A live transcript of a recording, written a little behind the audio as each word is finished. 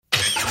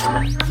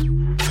This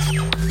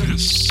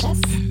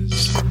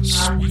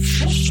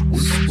is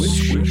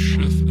Swish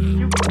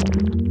FM.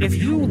 If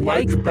you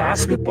like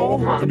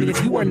basketball, I mean,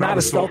 if you are not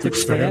a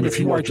Celtics fan, if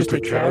you are just a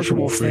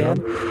casual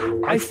fan,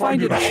 I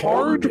find it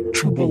hard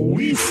to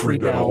believe,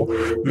 Friedel,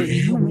 that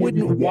you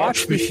wouldn't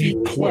watch the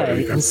Heat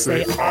play and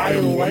say, I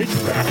like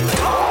that.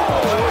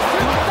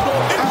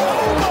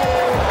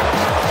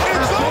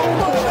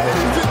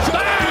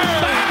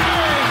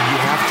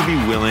 Be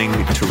willing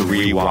to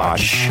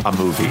rewatch a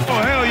movie.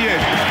 Oh, hell yeah.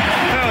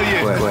 Hell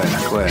yeah.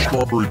 Quit.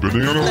 Strawberry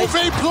banana.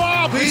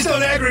 Please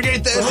don't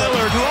aggregate this.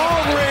 Lillard,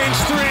 long range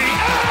three.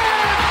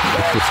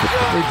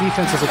 Their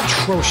defense is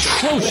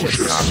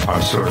atrocious.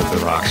 I'm sort of the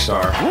rock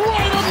star.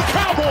 Right on the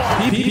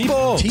cowboy.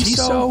 People.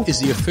 TISO is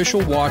the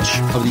official watch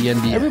of the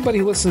NBA. Everybody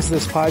who listens to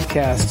this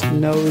podcast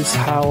knows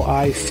how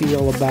I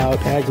feel about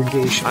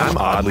aggregation. I'm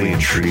oddly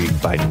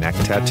intrigued by neck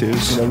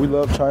tattoos. We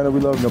love China. We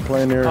love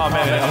playing there. Oh,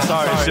 man, I'm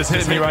sorry. It's just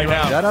hitting me right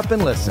now. Shut up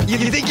and listen. You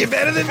think you're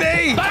better than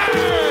me?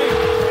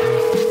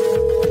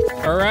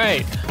 All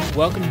right.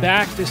 Welcome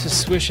back. This is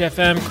Swish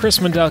FM. Chris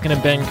Mandelkin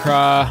and Ben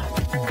Craw.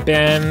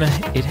 Ben,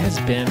 it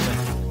has been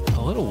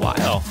a little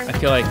while. I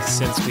feel like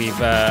since we've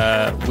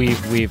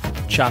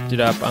chopped it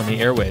up on the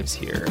airwaves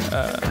here.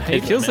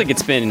 It feels like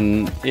it's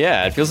been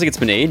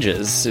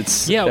ages.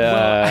 It's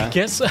well,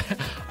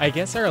 I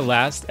guess our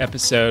last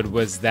episode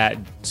was that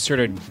sort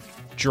of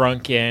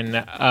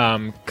drunken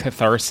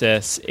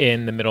catharsis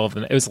in the middle of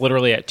it was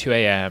literally at 2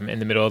 a.m. in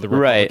the middle of the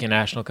Republican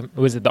National.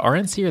 Was it the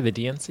RNC or the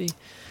DNC?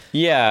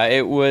 Yeah,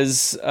 it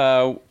was.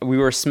 We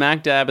were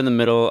smack dab in the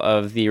middle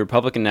of the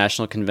Republican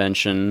National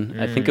Convention.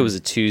 I think it was a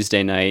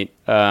Tuesday night,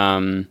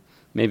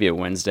 maybe a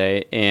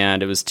Wednesday,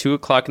 and it was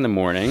 2:00 in the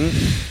morning.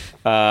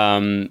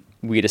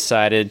 We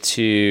decided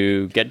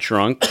to get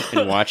drunk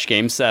and watch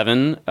Game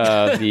 7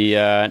 of the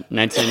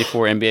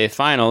 1994 NBA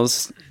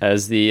Finals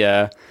as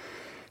the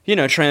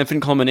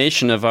triumphant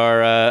culmination of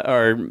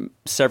our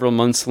several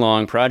months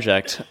long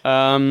project.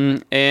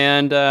 I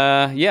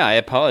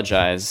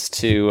apologize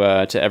to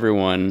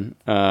everyone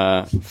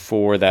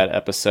for that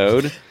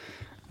episode.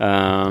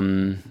 I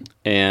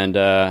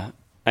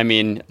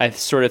mean, I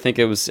sort of think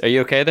it was. Are you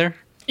okay there?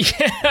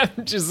 Yeah,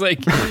 I'm just like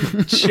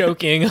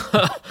choking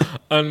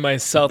on my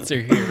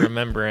seltzer here,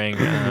 remembering.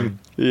 That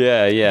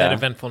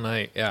eventful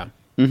night. Yeah.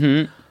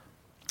 Mm-hmm.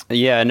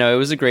 Yeah, no, it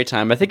was a great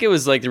time. I think it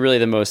was like really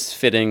the most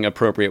fitting,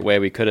 appropriate way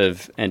we could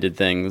have ended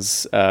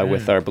things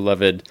with our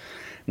beloved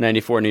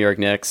 94 New York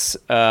Knicks.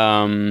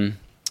 But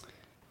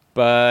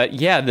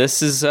yeah,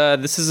 this is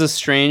a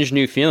strange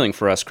new feeling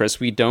for us, Chris.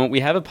 We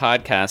have a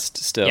podcast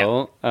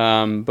still,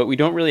 but we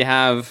don't really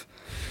have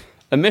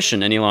a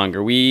mission any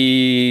longer.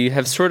 We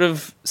have sort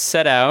of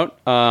set out,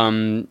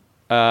 and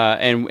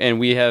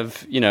we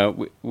have,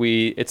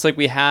 it's like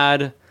we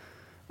were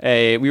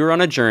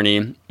on a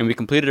journey and we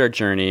completed our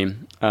journey.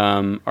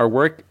 Our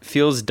work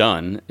feels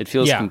done. It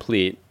feels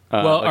complete.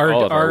 Well,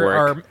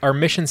 like our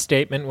mission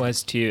statement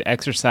was to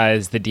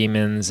exorcise the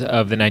demons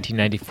of the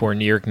 1994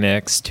 New York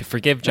Knicks, to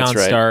forgive John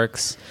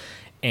Starks,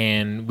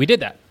 and we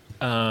did that.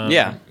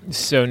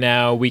 So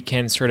now we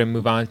can sort of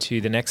move on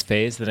to the next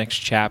phase, the next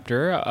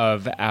chapter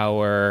of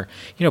our,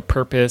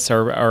 purpose,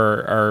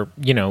 our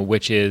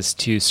which is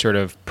to sort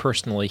of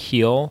personally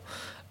heal.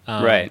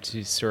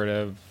 To sort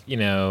of,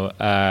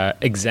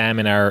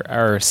 examine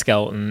our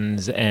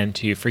skeletons and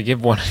to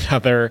forgive one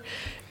another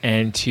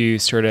and to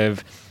sort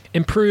of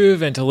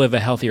improve and to live a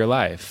healthier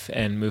life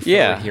and move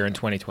forward here in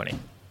 2020.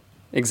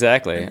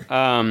 Exactly.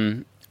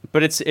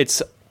 But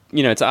it's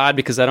odd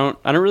because I don't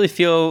really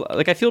feel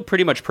like I feel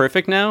pretty much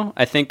perfect now.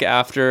 I think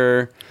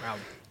after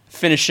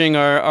finishing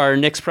our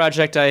Knicks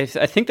project, I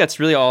think that's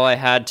really all I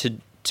had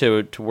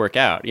to work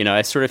out.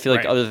 I sort of feel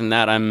like other than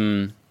that,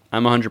 I'm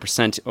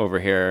 100%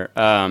 over here.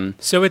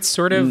 So it's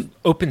sort of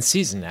open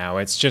season now.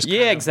 It's just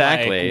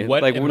exactly.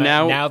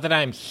 Now that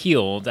I'm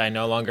healed, I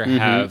no longer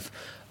have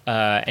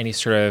any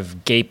sort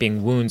of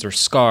gaping wounds or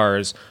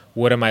scars.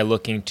 What am I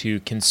looking to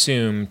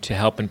consume to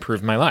help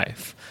improve my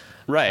life?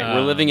 Right.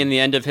 We're living in the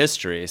end of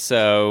history,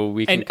 so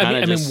we can kind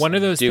of just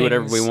do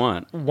whatever we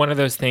want. One of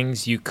those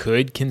things you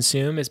could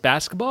consume is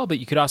basketball, but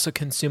you could also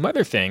consume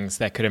other things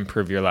that could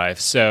improve your life.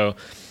 So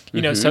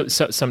so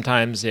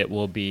sometimes it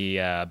will be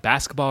a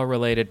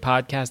basketball-related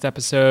podcast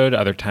episode.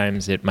 Other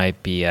times it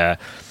might be a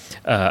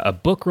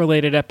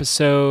book-related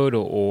episode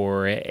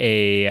or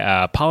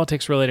a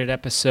politics-related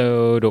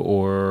episode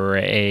or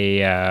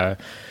a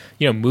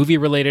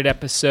movie-related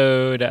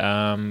episode.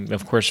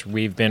 Of course,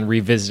 we've been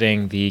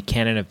revisiting the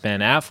canon of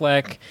Ben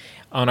Affleck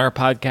on our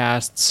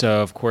podcast.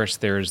 So, of course,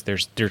 there's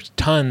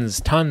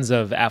tons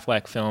of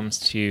Affleck films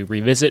to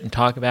revisit and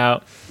talk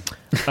about.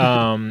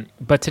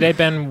 But today,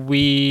 Ben,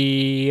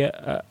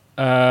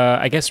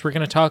 I guess we're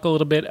going to talk a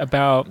little bit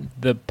about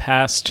the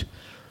past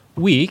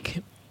week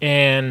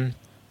and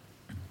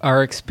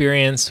our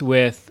experience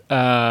with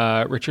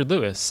Richard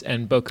Lewis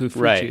and BoKu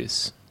Fruit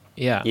Juice.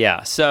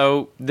 Yeah.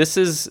 So this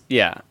is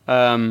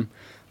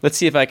let's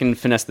see if I can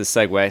finesse this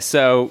segue.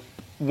 So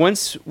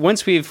once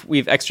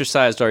we've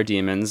exorcised our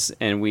demons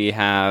and we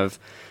have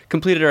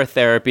completed our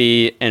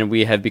therapy and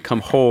we have become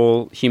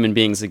whole human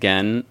beings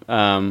again,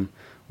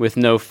 with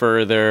no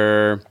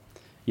further,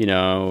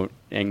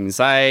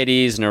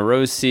 anxieties,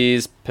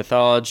 neuroses,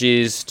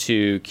 pathologies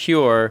to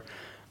cure,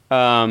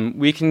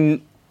 we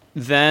can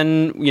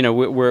then,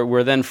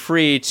 we're then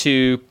free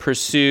to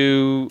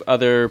pursue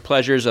other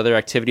pleasures, other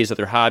activities,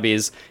 other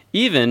hobbies,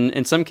 even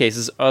in some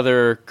cases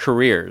other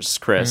careers,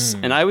 Chris.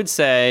 And I would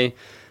say,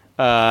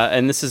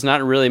 and this is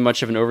not really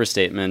much of an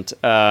overstatement,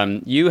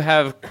 you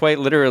have quite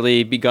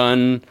literally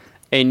begun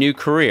a new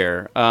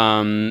career.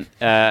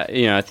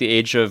 At the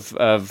age of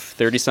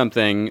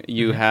 30-something,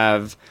 you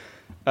have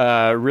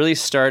really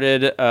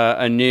started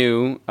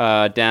anew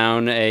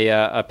down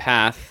a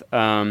path.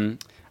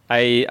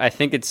 I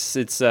think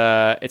it's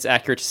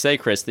accurate to say,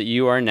 Chris, that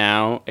you are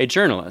now a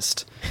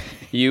journalist.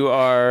 You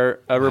are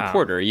a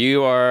reporter.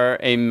 You are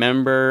a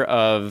member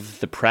of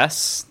the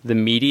press, the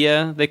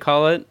media, they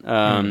call it,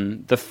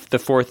 the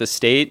Fourth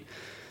Estate,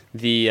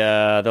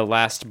 the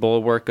last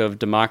bulwark of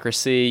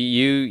democracy.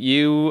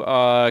 You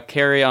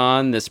carry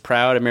on this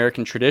proud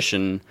American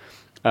tradition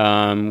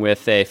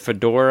with a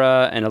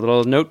fedora and a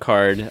little note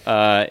card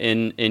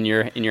in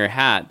your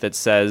hat that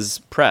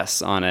says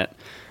 "press" on it.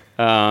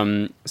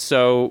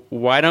 So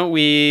why don't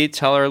we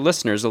tell our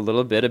listeners a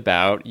little bit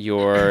about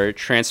your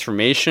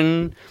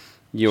transformation,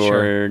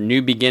 your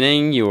new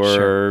beginning,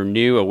 your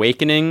new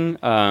awakening,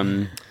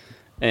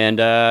 and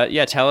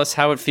tell us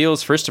how it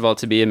feels, first of all,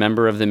 to be a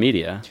member of the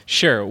media.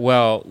 Sure.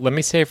 Well, let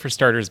me say for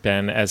starters,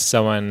 Ben, as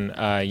someone,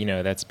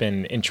 that's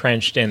been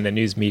entrenched in the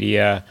news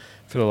media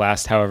for the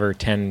last however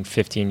 10,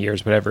 15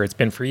 years, whatever it's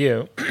been for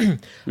you,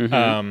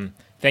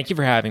 thank you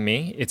for having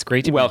me. It's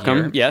great to be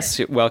here. Yes,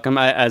 welcome.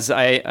 As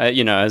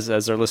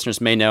our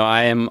listeners may know,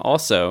 I am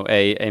also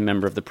a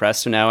member of the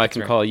press, so now I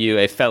can call you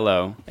a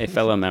fellow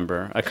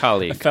member, a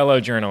colleague, a fellow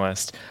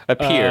journalist, a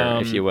peer,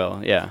 if you will.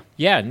 Yeah.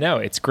 Yeah. No,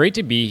 it's great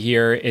to be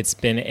here. It's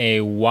been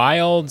a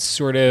wild,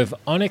 sort of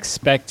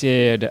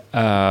unexpected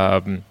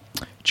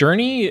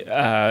journey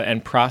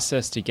and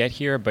process to get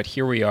here, but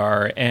here we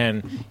are,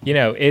 and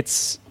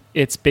it's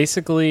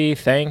basically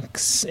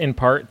thanks in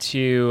part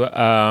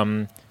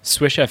to.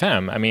 Swish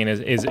FM, I mean,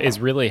 is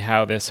really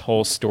how this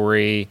whole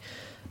story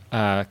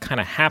kind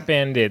of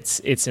happened. It's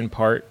in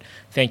part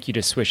thank you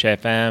to Swish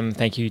FM,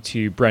 thank you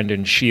to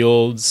Brendan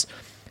Shields,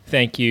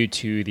 thank you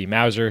to the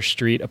Mauser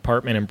Street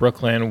apartment in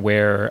Brooklyn,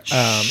 where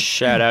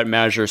shout out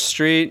Mauser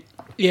Street.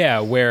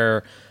 Yeah,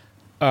 where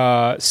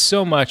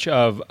so much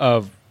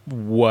of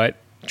what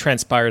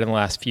transpired in the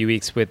last few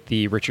weeks with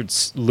the Richard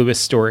Lewis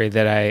story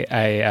that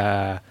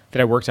I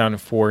worked on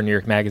for New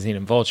York Magazine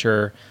and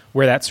Vulture,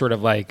 where that sort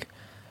of like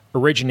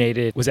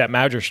originated was at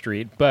Mauser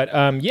Street. But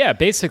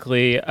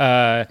basically,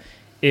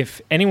 if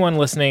anyone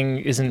listening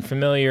isn't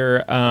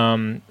familiar,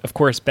 of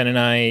course, Ben and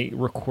I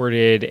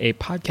recorded a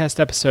podcast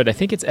episode. I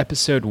think it's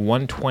episode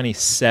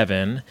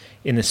 127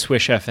 in the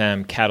Swish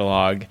FM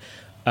catalog.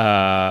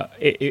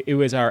 It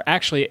was our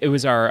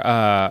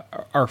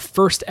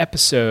first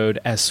episode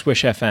as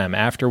Swish FM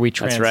after we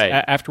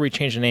after we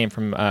changed the name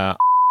from to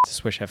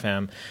Swish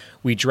FM.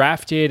 We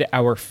drafted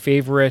our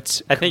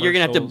favorite. I think you're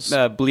going to have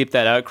to bleep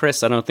that out,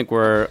 Chris. I don't think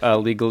we're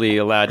legally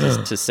allowed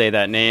to say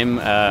that name.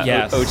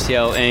 Yes.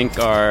 OTL Inc.,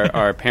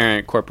 our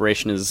parent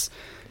corporation, is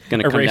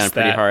going to come down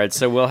pretty hard.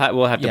 So we'll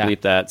have to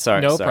bleep that.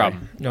 Sorry. No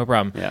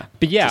problem. Yeah.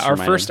 But yeah,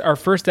 our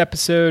first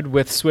episode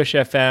with Swish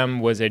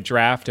FM was a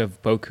draft of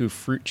BoKu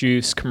fruit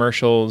juice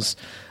commercials.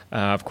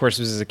 Of course,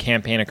 this is a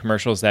campaign of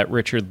commercials that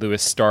Richard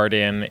Lewis starred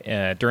in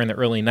during the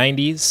early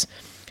 90s.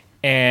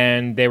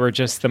 And they were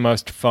just the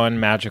most fun,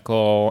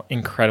 magical,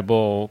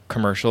 incredible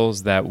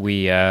commercials that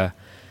we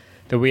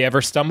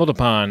ever stumbled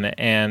upon.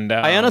 And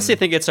I honestly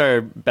think it's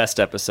our best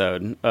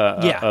episode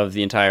of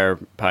the entire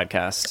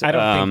podcast. I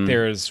don't think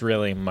there's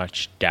really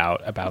much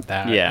doubt about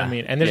that. Yeah, I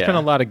mean, and there's been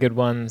a lot of good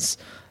ones.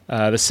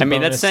 That's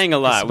saying a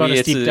lot. The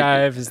Sabonis Deep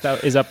Dive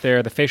is up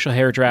there. The facial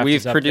hair draft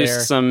is up there. We've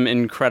produced some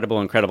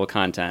incredible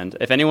content.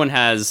 If anyone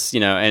has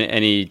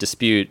any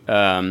dispute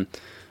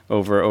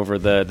over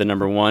the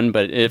number one,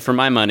 but for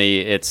my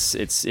money, it's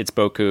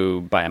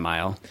BoKu by a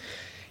mile.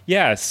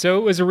 Yeah, so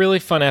it was a really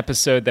fun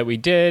episode that we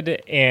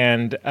did,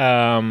 and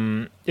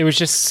it was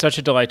just such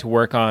a delight to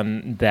work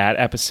on that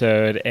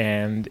episode.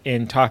 And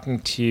in talking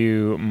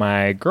to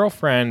my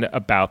girlfriend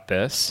about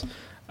this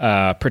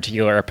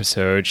particular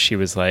episode, she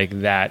was like,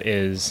 that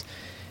is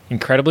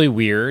incredibly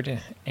weird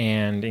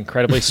and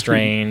incredibly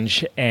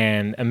strange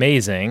and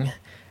amazing.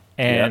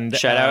 And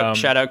shout out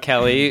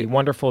Kelly,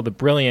 the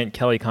brilliant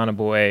Kelly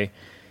Conaboy,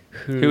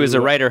 who is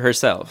a writer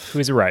herself.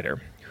 Who's a writer,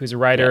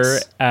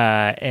 yes.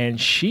 And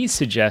she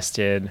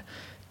suggested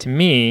to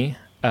me,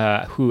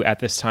 who at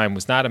this time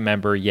was not a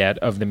member yet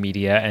of the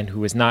media and who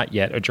was not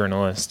yet a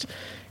journalist,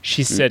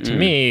 she said to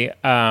me,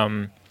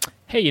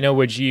 "Hey,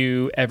 would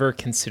you ever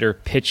consider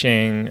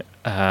pitching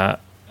a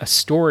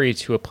story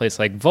to a place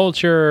like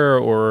Vulture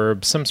or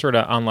some sort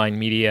of online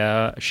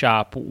media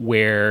shop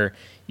where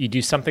you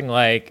do something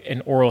like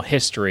an oral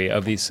history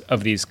of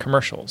these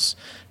commercials,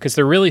 because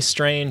they're really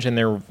strange and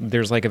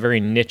there's like a very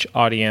niche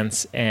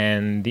audience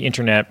and the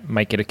internet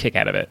might get a kick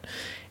out of it."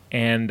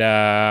 And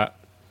I,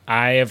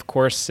 of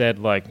course, said,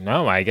 like,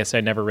 no, I guess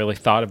I never really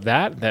thought of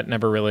that. That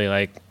never really,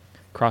 like,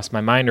 crossed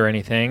my mind or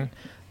anything.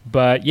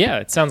 But, yeah,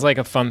 it sounds like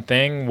a fun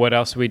thing. What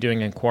else are we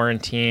doing in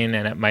quarantine?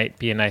 And it might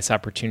be a nice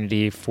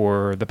opportunity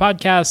for the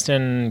podcast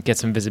and get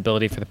some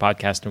visibility for the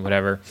podcast and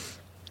whatever.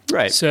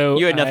 Right. So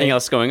you had nothing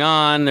else going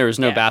on. There was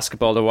no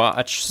basketball to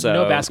watch. So,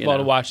 no basketball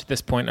to watch at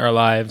this point in our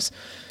lives.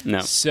 No.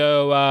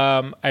 So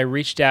I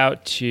reached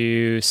out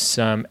to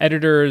some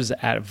editors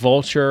at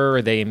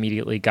Vulture. They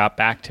immediately got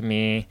back to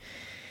me.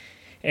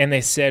 And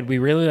they said, we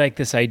really like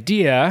this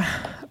idea,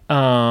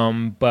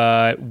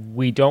 but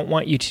we don't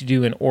want you to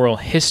do an oral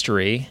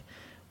history.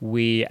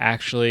 We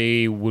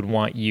actually would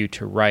want you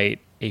to write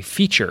a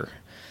feature.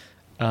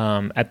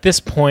 At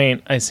this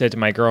point, I said to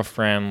my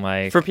girlfriend,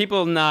 like... For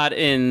people not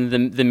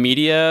in the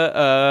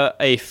media,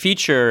 a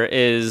feature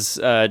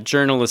is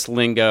journalist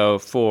lingo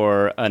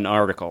for an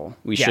article.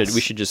 We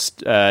should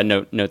just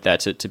note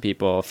that to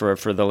people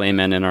for the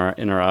laymen in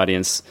our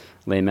audience,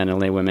 laymen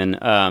and laywomen.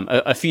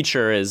 A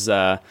feature is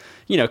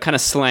kind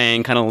of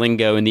slang, kind of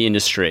lingo in the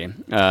industry,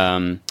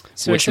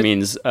 which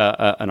means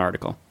an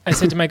article. I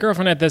said to my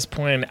girlfriend at this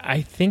point,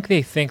 I think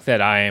they think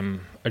that I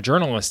am a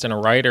journalist and a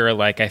writer.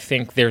 Like, I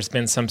think there's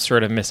been some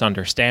sort of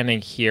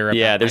misunderstanding here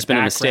about there's been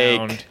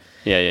background. A mistake.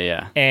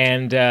 Yeah.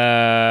 And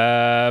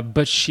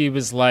but she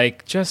was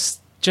like,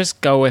 just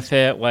go with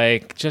it.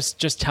 Like,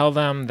 just tell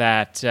them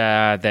that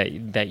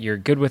that you're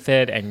good with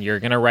it and you're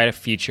gonna write a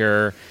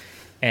feature.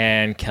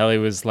 And Kelly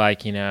was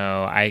like,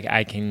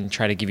 I can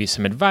try to give you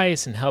some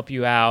advice and help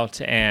you out.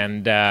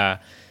 And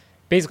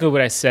basically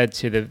what I said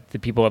to the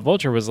people at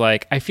Vulture was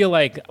like, I feel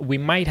like we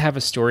might have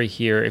a story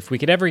here. If we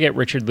could ever get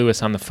Richard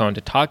Lewis on the phone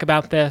to talk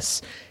about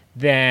this,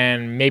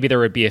 then maybe there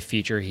would be a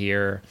feature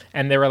here.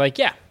 And they were like,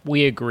 yeah,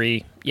 we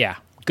agree. Yeah,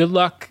 good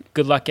luck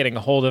getting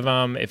a hold of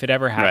him. If it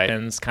ever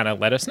happens, kind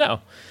of let us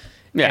know.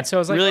 Yeah, and so I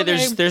was like, really,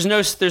 okay. there's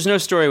no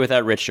story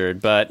without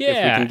Richard, but if we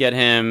can get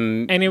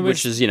him,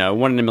 which is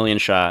 1 in a million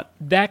shot.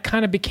 That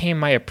kind of became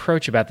my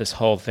approach about this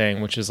whole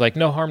thing, which is like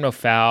no harm, no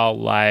foul.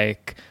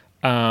 Like,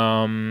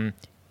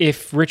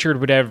 if Richard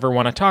would ever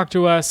want to talk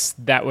to us,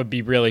 that would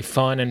be really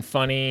fun and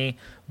funny.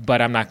 But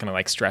I'm not going to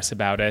like stress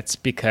about it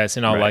because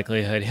in all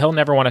likelihood, he'll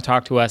never want to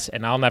talk to us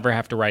and I'll never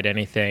have to write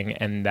anything.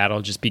 And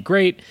that'll just be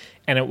great.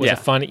 And it was a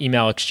fun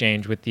email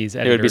exchange with these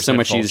editors. It would be so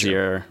much Vulture.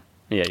 easier.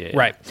 Yeah.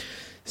 Right.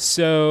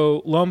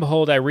 So lo and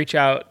behold, I reach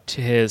out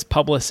to his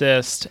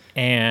publicist,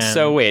 and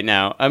so wait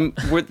now. The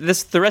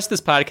rest of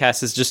this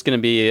podcast is just going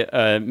to be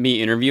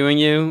me interviewing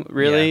you,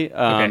 really,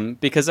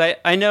 because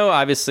I know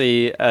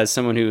obviously as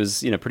someone who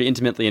is pretty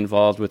intimately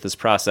involved with this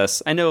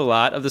process, I know a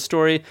lot of the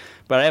story,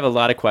 but I have a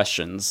lot of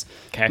questions.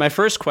 Okay. My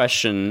first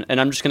question, and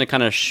I'm just going to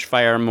kind of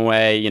fire them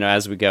away,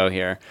 as we go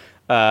here.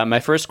 My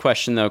first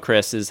question, though,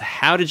 Chris, is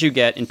how did you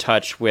get in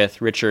touch with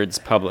Richard's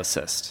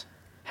publicist?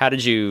 How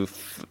did you,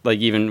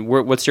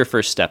 what's your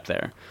first step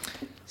there?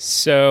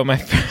 So my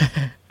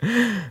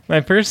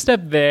first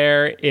step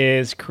there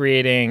is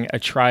creating a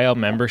trial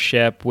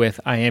membership with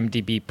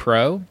IMDb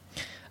Pro,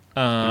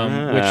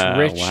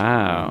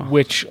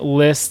 which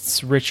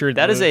lists Richard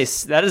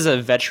Lewis. That is a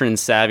veteran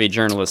savvy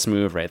journalist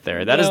move right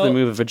there. That is the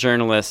move of a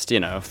journalist,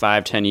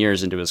 5-10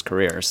 years into his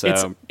career.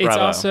 So it's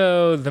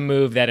also the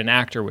move that an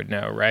actor would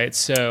know, right?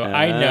 So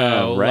I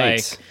know,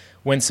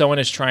 when someone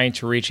is trying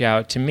to reach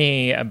out to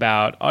me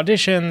about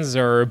auditions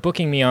or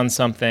booking me on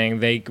something,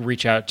 they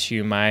reach out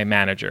to my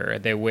manager.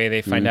 The way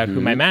they find out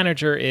who my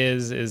manager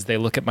is they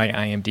look at my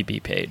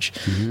IMDb page.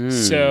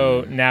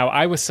 So now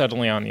I was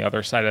suddenly on the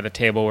other side of the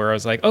table where I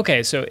was like,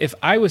 okay, so if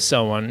I was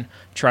someone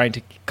trying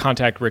to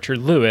contact Richard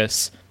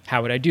Lewis,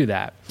 how would I do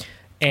that?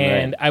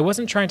 And I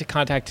wasn't trying to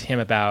contact him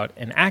about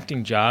an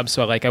acting job,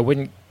 so I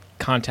wouldn't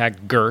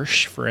contact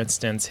Gersh, for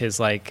instance, his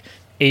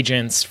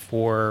agents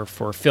for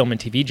film and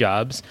TV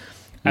jobs.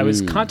 I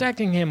was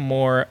contacting him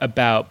more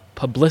about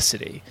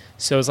publicity.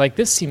 So I was like,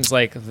 this seems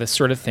like the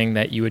sort of thing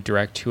that you would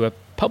direct to a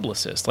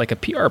publicist, like a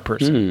PR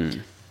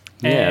person.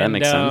 Yeah, that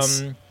makes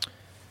sense.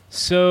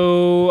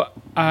 So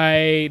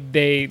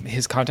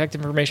his contact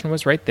information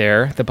was right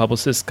there. The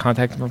publicist's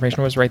contact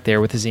information was right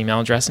there with his email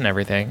address and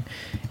everything.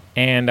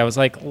 And I was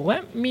like,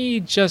 let me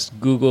just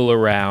Google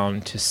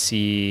around to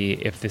see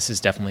if this is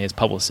definitely his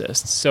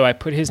publicist. So I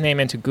put his name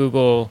into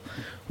Google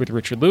with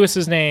Richard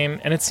Lewis's name,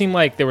 and it seemed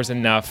like there was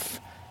enough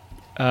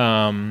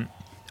hits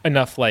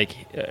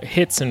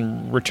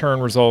and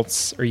return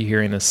results. Are you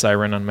hearing this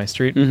siren on my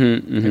street?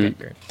 Okay,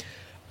 great.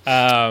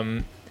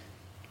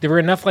 There were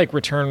enough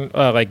return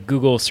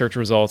Google search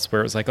results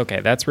where it was like,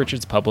 okay, that's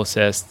Richard's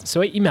publicist.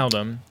 So I emailed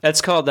him. That's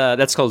called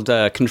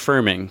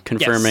confirming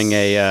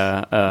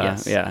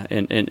yes.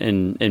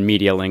 In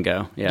media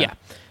lingo. Yeah.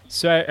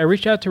 So I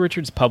reached out to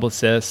Richard's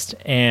publicist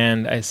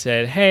and I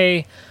said,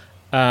 hey,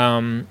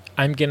 I'm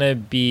gonna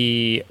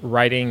be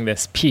writing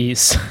this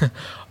piece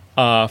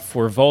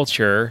for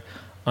Vulture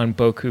on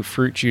BoKu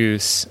fruit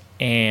juice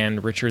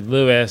and Richard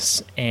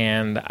Lewis,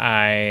 and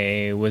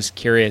I was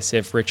curious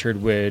if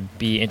Richard would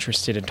be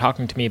interested in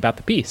talking to me about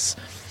the piece.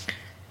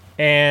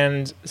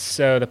 And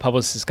so the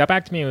publicist got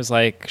back to me and was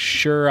like,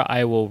 sure,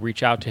 I will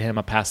reach out to him.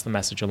 I'll pass the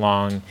message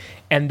along.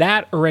 And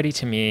that already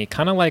to me,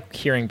 kind of like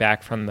hearing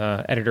back from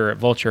the editor at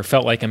Vulture,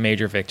 felt like a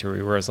major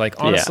victory, where it's like,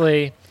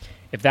 honestly,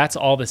 if that's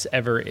all this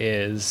ever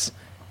is,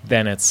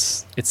 then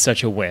it's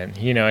such a win.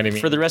 You know what I mean?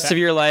 For the rest of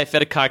your life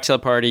at a cocktail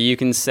party, you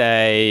can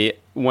say,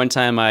 one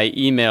time I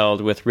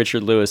emailed with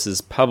Richard Lewis's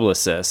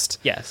publicist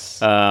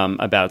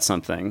about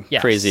something.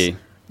 Yes. Crazy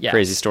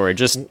story.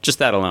 Just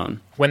that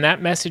alone. When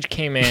that message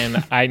came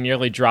in, I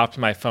nearly dropped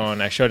my phone.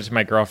 I showed it to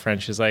my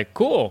girlfriend. She's like,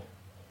 cool.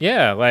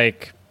 Yeah,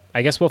 like,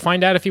 I guess we'll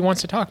find out if he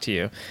wants to talk to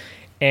you.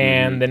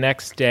 And the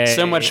next day...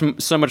 So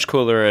much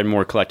cooler and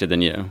more collected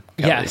than you,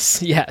 Kelly.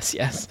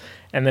 Yes.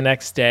 And the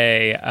next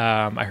day,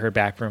 I heard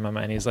back from him,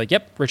 and he's like,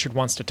 yep, Richard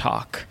wants to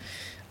talk.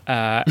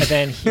 And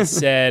then he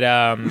said,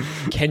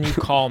 can you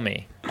call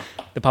me?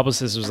 The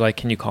publicist was like,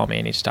 can you call me?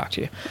 I need to talk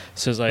to you.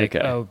 So I was like,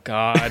 oh,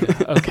 God.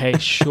 Okay,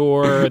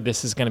 sure.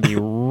 This is going to be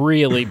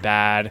really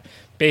bad.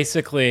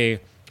 Basically,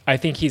 I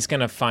think he's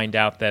going to find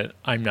out that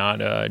I'm not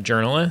a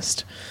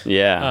journalist.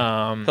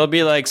 Yeah. He'll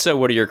be like, so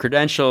what are your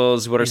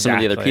credentials? What are some of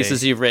the other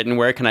pieces you've written?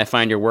 Where can I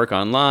find your work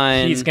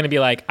online? He's going to be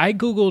like, I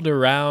Googled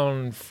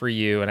around for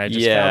you, and I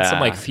just found some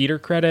like theater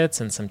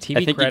credits and some TV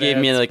credits. I think you gave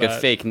me like a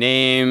fake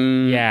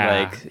name.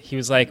 Yeah. He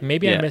was like,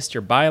 maybe I missed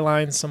your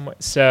byline somewhere.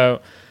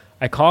 So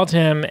I called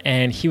him,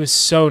 and he was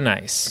so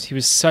nice. He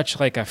was such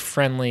like a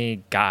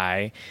friendly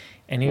guy.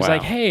 And he was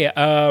like, hey,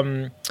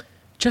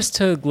 just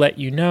to let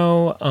you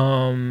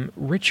know,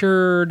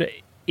 Richard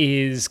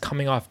is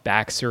coming off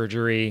back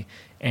surgery,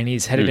 and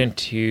he's headed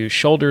into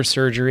shoulder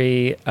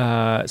surgery.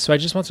 So I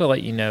just wanted to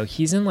let you know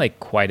he's in like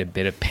quite a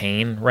bit of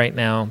pain right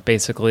now,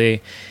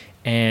 basically.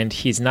 And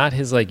he's not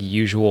his like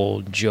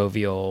usual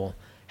jovial,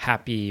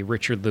 happy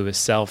Richard Lewis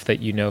self that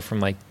you know from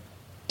like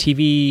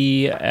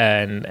TV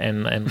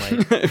and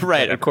like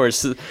right, of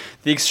course,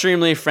 the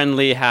extremely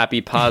friendly,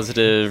 happy,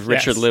 positive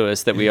Richard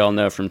Lewis that we all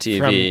know from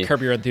TV, from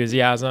Curb Your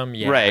Enthusiasm,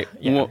 right?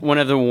 One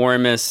of the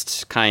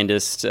warmest,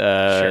 kindest,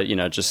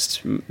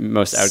 just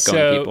most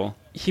outgoing people.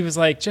 He was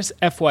like, just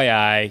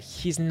FYI,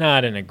 he's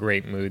not in a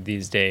great mood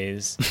these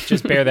days.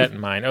 Just bear that in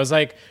mind. I was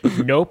like,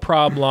 no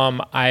problem.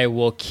 I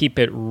will keep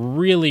it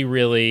really,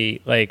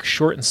 really like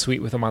short and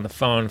sweet with him on the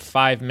phone.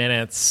 5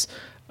 minutes.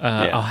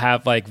 I'll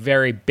have like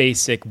very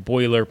basic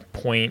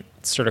boilerplate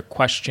sort of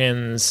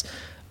questions,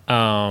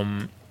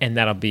 and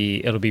it'll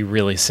be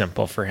really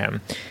simple for him.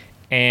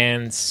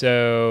 And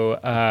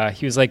so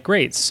he was like,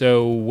 great.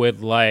 So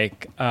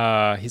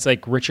he's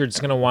like, Richard's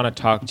gonna want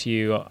to talk to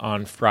you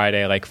on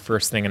Friday, like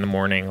first thing in the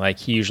morning. Like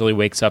he usually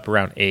wakes up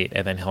around 8,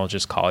 and then he'll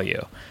just call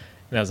you.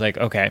 And I was like,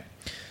 okay.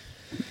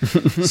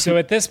 So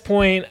at this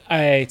point,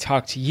 I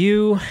talked to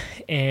you,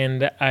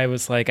 and I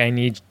was like, I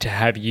need to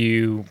have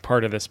you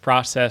part of this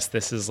process.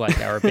 This is like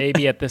our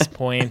baby at this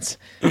point.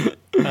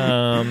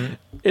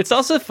 It's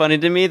also funny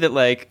to me that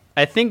like,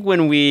 I think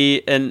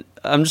and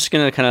I'm just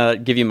going to kind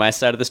of give you my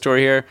side of the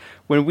story here.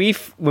 When we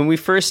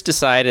first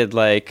decided,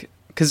 like,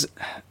 because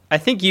I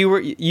think you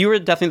were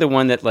definitely the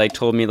one that like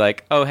told me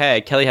like, oh,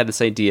 hey, Kelly had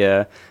this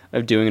idea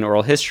of doing an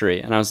oral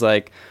history. And I was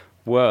like,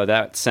 whoa,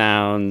 that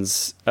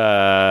sounds,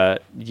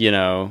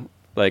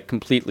 like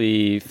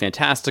completely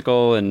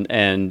fantastical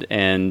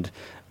and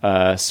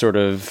sort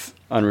of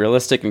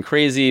unrealistic and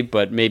crazy,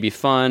 but maybe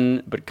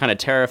fun, but kind of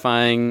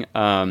terrifying.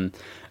 And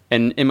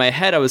in my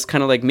head, I was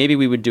kind of like, maybe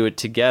we would do it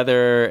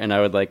together, and I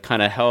would like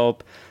kind of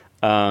help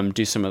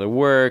do some of the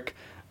work.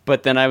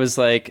 But then I was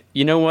like,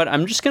 you know what?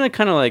 I'm just gonna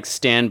kind of like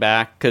stand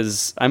back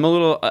because I'm a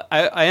little.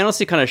 I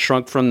honestly kind of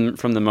shrunk from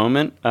the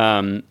moment,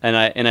 and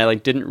I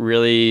like didn't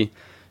really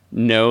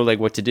know like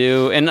what to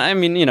do. And I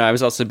mean, I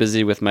was also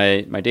busy with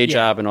my day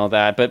job and all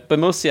that. But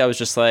mostly I was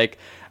just like,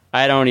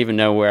 I don't even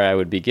know where I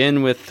would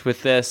begin with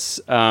this.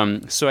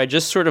 So I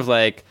just sort of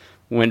like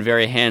went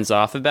very hands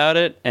off about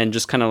it and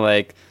just kind of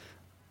like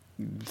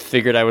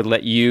figured I would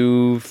let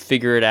you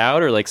figure it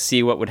out or like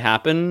see what would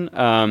happen.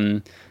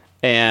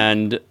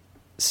 And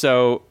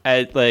so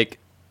at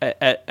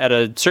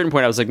a certain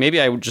point I was like,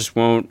 maybe I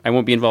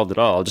won't be involved at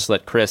all. I'll just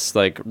let Chris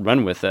like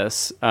run with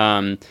this.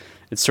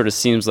 It sort of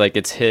seems like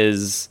it's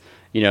his,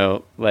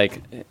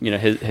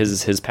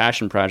 his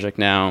passion project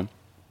now.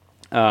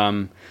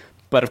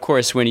 But of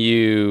course, when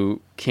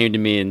you came to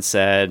me and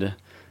said,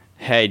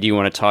 hey, do you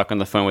want to talk on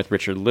the phone with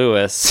Richard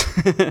Lewis?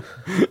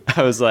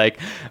 I was like,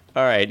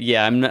 all right,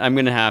 yeah, I'm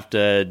going to have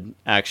to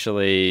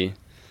actually,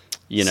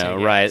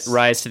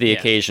 rise to the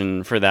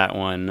occasion for that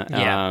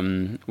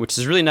one, which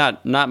is really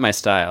not my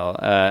style.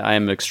 I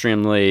am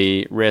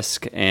extremely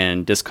risk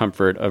and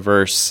discomfort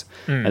averse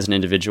as an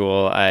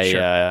individual.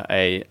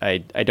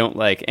 I don't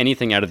like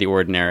anything out of the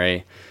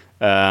ordinary.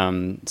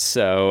 So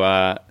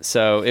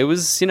it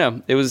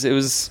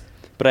was,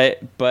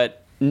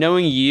 but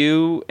knowing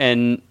you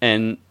and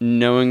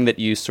knowing that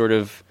you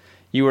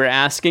were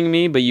asking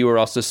me, but you were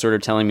also sort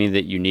of telling me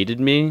that you needed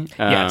me.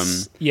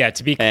 Yes. Yeah,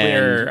 to be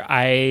clear,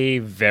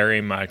 I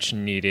very much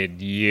needed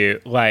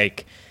you.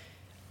 Like,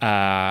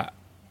 I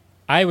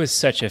I was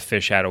such a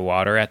fish out of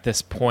water at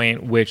this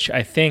point, which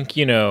I think,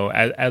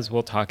 as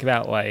we'll talk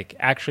about, like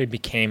actually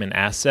became an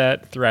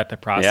asset throughout the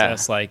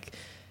process. Yeah. Like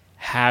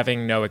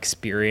having no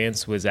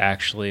experience was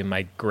actually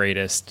my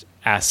greatest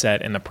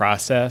asset in the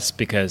process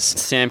because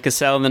Sam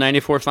Cassell in the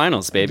 94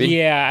 finals, baby.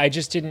 Yeah, I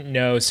just didn't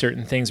know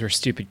certain things were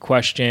stupid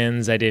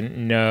questions. I didn't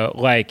know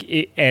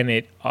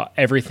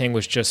everything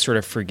was just sort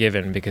of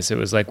forgiven because it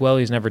was like, well,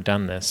 he's never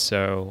done this.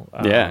 So,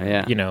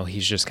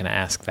 he's just going to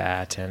ask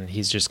that and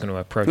he's just going to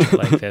approach it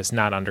like this,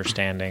 not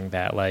understanding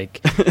that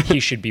like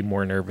he should be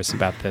more nervous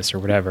about this or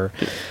whatever.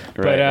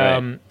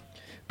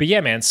 But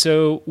yeah, man,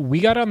 so we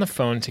got on the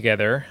phone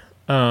together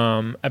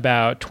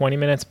about 20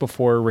 minutes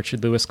before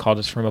Richard Lewis called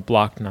us from a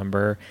blocked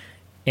number.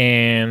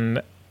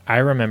 And I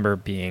remember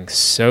being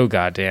so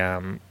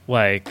goddamn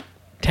like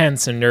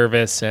tense and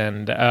nervous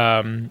and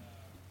then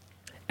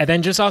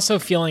just also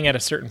feeling at a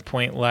certain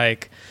point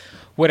like,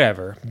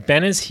 whatever,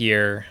 Ben is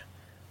here.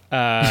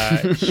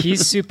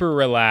 He's super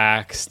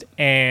relaxed.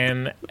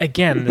 And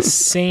again, the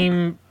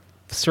same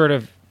sort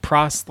of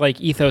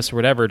ethos or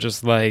whatever,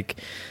 just like,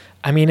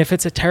 I mean, if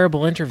it's a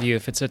terrible interview,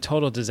 if it's a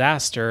total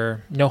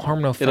disaster, no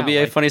harm, no foul. It'll be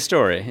a funny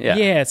story. Yeah.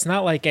 Yeah, it's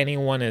not like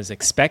anyone is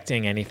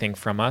expecting anything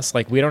from us.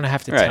 Like, we don't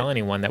have to tell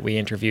anyone that we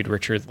interviewed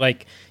Richard.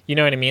 Like, you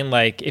know what I mean?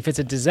 Like, if it's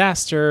a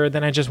disaster,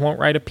 then I just won't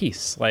write a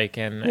piece. Like,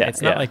 and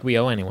it's not like we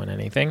owe anyone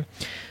anything.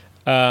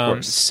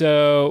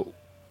 So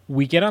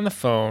we get on the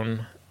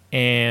phone,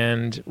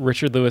 and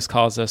Richard Lewis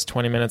calls us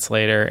 20 minutes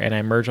later, and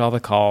I merge all the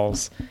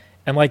calls.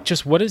 And, like,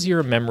 just what is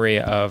your memory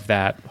of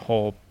that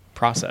whole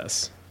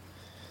process?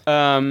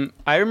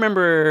 I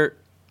remember,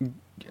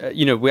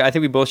 I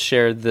think we both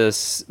shared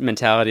this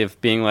mentality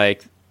of being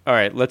like, all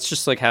right, let's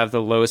just like have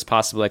the lowest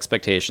possible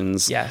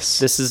expectations. Yes.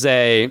 This is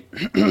a,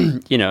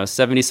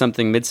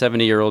 70-something,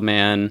 mid-70-year-old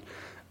man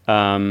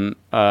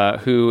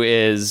who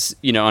is,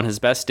 on his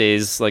best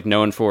days, like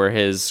known for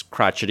his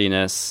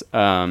crotchetiness.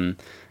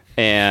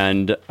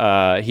 And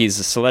he's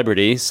a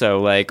celebrity, so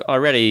like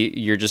already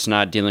you're just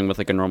not dealing with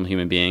like a normal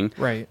human being.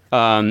 Right.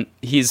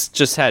 He's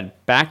just had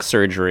back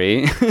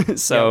surgery,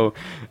 so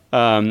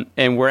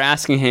and we're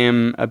asking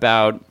him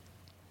about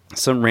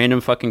some random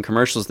fucking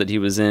commercials that he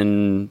was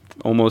in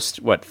almost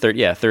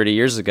 30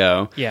 years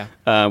ago. Yeah.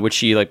 Which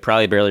he like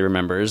probably barely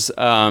remembers.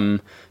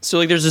 So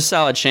like there's a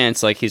solid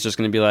chance like he's just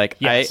going to be like,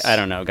 yes. I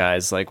don't know,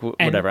 guys, like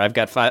whatever. I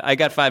got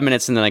 5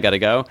 minutes and then I got to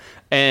go.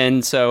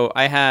 And so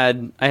I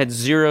had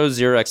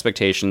zero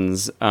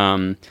expectations.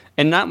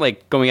 And not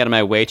like going out of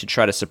my way to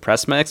try to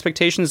suppress my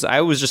expectations.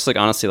 I was just like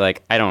honestly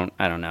like I don't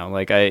know.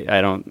 Like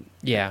I don't.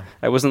 Yeah.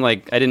 I wasn't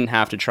like I didn't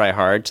have to try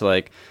hard to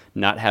like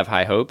not have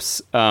high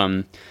hopes.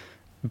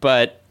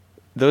 But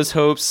those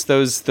hopes,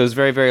 those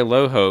very, very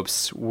low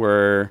hopes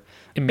were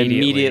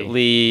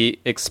immediately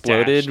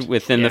exploded dashed.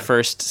 within the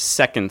first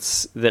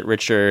seconds that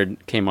Richard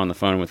came on the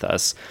phone with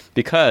us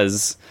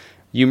because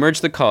you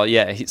merged the call.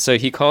 Yeah.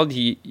 He called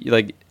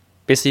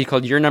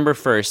your number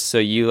first. So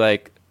you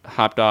like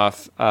hopped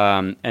off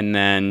and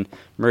then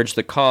merged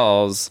the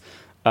calls.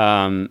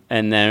 And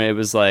then it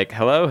was like,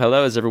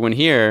 hello, is everyone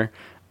here?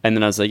 And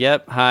then I was like,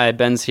 yep, hi,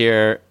 Ben's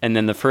here. And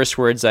then the first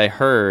words I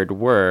heard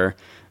were,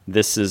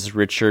 "This is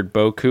Richard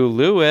BoKu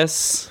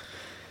Lewis."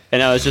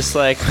 And I was just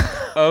like,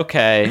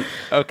 okay,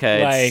 like,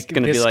 it's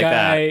going to be like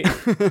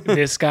that.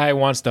 This guy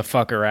wants to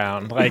fuck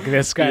around. Like,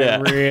 this guy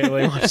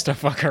really wants to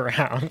fuck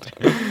around.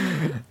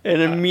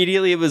 And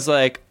immediately it was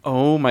like,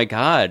 oh my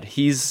God,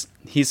 he's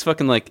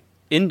fucking like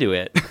into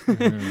it.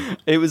 Mm-hmm.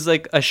 It was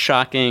a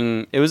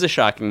shocking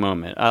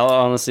moment. I'll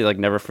honestly like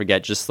never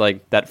forget just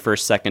like that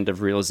first second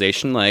of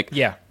realization. Like,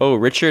 oh,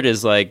 Richard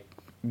is like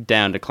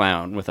down to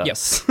clown with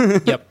us.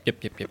 Yep.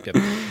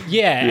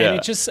 Yeah, and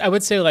it just, I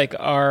would say like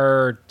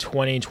our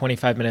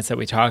 20-25 minutes that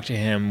we talked to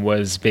him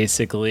was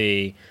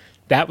basically,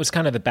 that was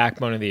kind of the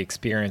backbone of the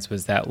experience,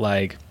 was that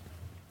like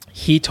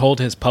he told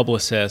his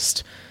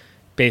publicist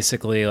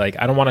basically like,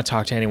 I don't want to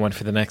talk to anyone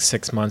for the next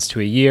 6 months to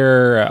a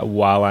year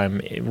while I'm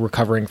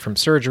recovering from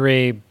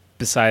surgery.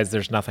 Besides,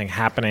 there's nothing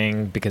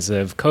happening because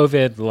of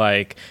COVID.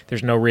 Like,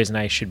 there's no reason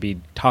I should be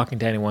talking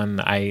to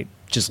anyone.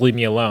 Just leave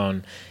me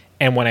alone.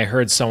 And when I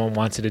heard someone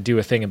wanted to do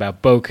a thing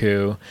about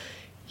BoKu,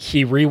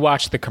 he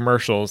rewatched the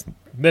commercials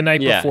the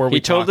night before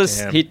we talked to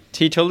him.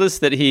 He told us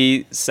that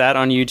he sat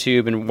on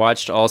YouTube and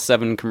watched all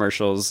 7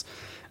 commercials.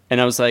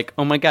 And I was like,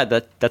 oh my God,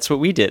 that's what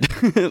we did.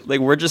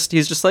 Like,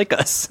 he's just like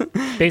us.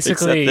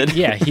 Basically,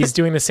 he's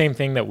doing the same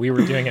thing that we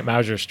were doing at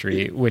Mauser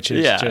Street, which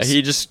is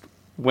he just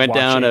went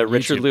down a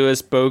Richard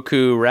Lewis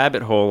BoKu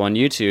rabbit hole on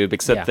YouTube,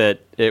 except that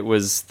it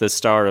was the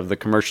star of the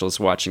commercials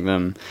watching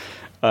them.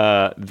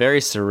 Very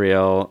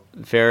surreal.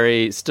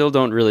 Still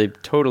don't really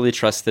totally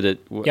trust that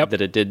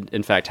it did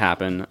in fact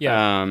happen.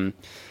 Yeah.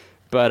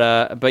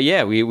 But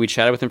yeah, we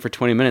chatted with him for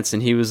 20 minutes,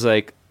 and he was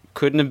like,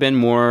 couldn't have been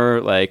more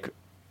like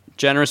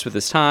generous with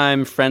his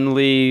time,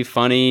 friendly,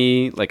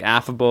 funny, like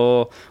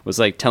affable, was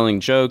like telling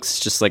jokes,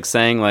 just like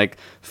saying like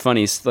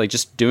funny, like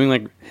just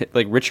doing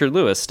like Richard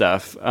Lewis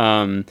stuff.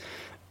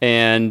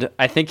 And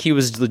I think he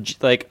was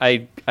like,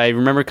 I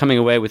remember coming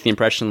away with the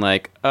impression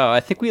like, oh,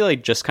 I think we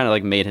like just kind of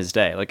like made his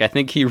day. Like, I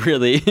think he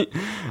really,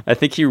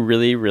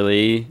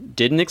 really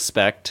didn't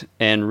expect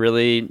and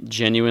really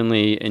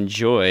genuinely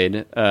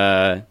enjoyed,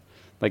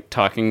 like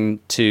talking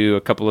to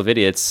a couple of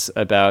idiots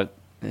about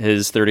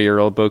his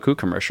 30-year-old BoKu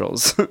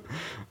commercials.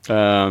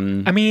 I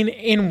mean,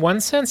 in one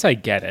sense, I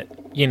get it.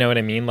 You know what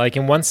I mean? Like,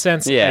 in one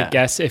sense, I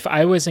guess if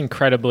I was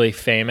incredibly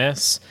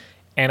famous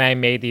and I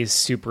made these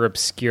super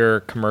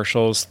obscure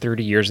commercials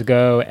 30 years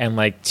ago and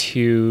like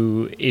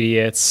two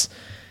idiots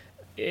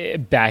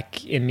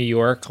back in New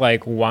York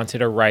like wanted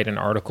to write an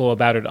article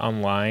about it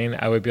online,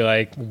 I would be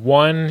like,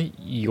 one,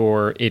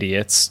 you're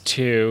idiots.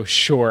 Two,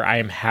 sure, I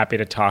am happy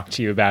to talk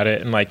to you about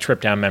it and like trip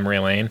down memory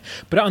lane.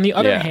 But on the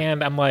other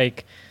hand, I'm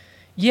like,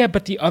 yeah,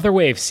 but the other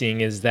way of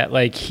seeing is that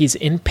like he's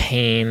in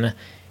pain.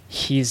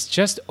 He's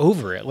just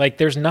over it. Like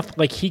there's nothing,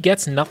 like he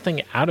gets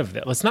nothing out of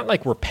it. It's not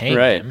like we're paying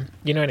him.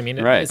 You know what I mean?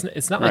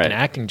 It's not like an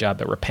acting job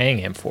that we're paying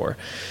him for.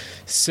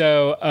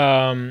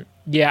 So,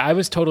 yeah, I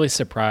was totally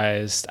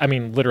surprised. I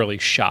mean, literally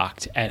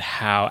shocked at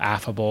how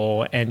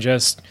affable and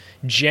just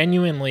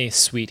genuinely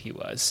sweet he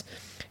was.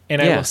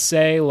 And I will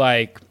say,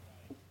 like,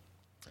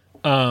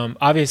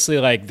 obviously,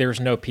 like, there's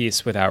no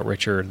peace without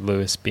Richard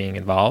Lewis being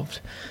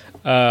involved.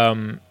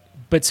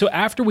 But so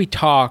after we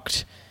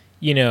talked,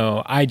 you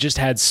know, I just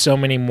had so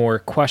many more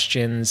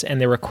questions, and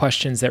there were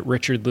questions that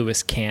Richard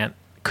Lewis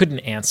couldn't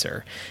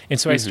answer. And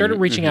so I started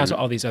reaching out to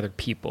all these other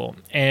people,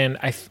 and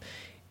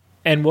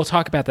and we'll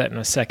talk about that in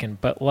a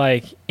second, but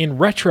like in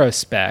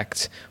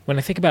retrospect, when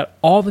I think about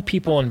all the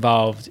people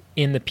involved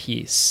in the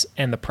piece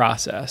and the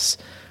process,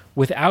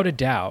 without a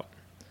doubt,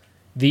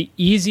 the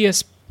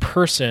easiest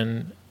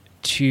person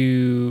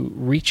to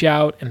reach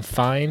out and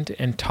find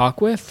and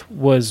talk with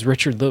was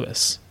Richard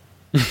Lewis.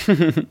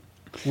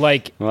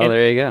 Like, well,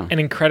 there you go. An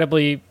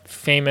incredibly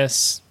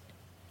famous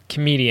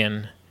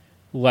comedian,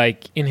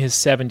 like in his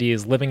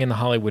 70s, living in the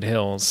Hollywood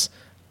Hills,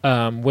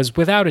 was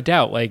without a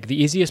doubt like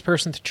the easiest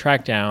person to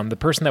track down, the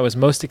person that was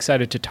most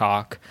excited to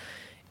talk,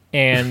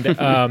 and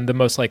the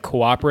most like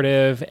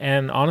cooperative,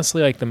 and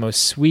honestly like the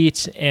most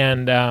sweet.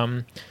 And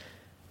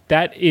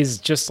that is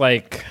just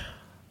like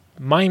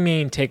my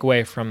main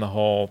takeaway from the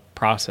whole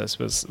process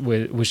was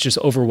just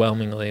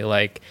overwhelmingly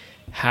like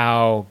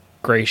how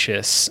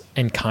gracious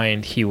and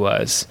kind he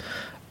was.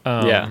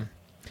 But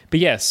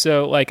yeah,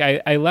 so like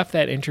I left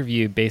that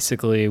interview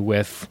basically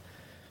with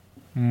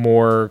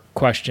more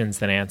questions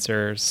than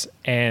answers,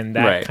 and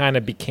that kind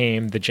of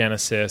became the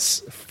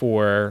genesis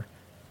for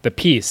the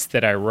piece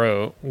that I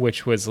wrote,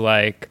 which was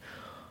like,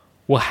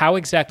 well, how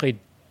exactly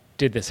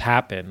did this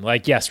happen?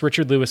 Like, yes,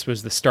 Richard Lewis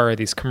was the star of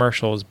these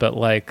commercials, but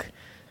like,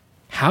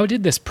 how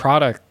did this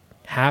product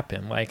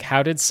happen? Like,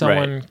 how did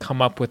someone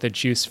come up with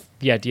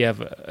the idea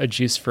of a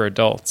juice for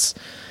adults?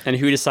 And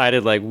who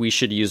decided like we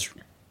should use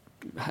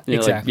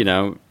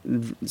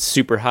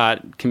super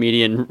hot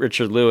comedian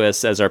Richard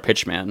Lewis as our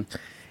pitch man?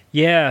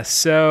 Yeah,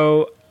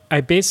 so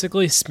I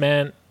basically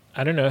spent,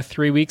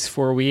 3 weeks,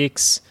 4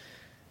 weeks,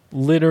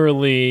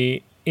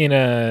 literally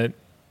in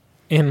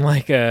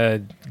like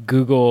a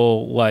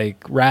Google like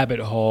rabbit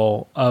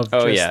hole of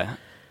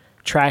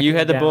tracking. You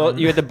had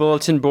the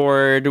bulletin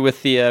board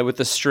with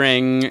the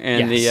string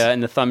and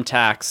the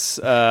thumbtacks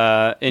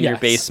in your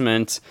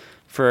basement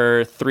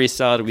for 3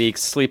 solid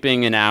weeks,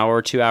 sleeping an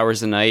hour, 2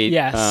 hours a night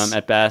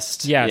at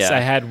best. Yes, I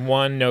had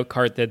one note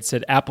card that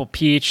said Apple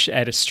Peach. I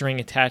had a string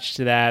attached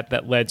to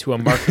that led to a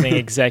marketing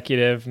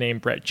executive named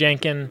Brett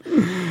Jenkin.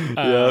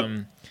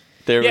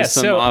 There was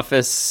some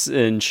office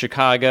in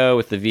Chicago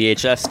with the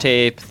VHS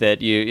tape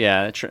that you,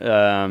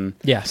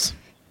 yes.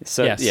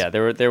 So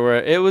there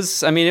were. It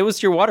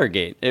was your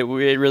Watergate. It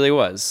really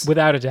was,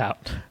 without a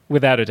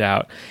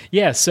doubt.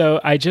 Yeah.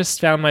 So I just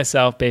found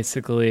myself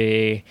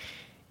basically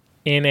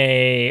in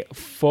a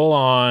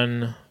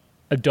full-on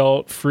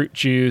adult fruit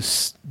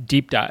juice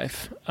deep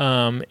dive,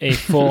 a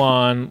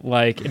full-on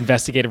like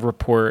investigative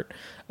report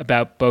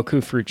about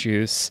BoKu fruit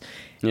juice.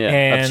 Yeah,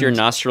 and up to your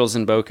nostrils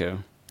in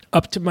BoKu.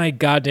 Up to my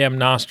goddamn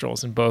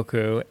nostrils in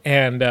BoKu,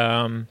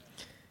 and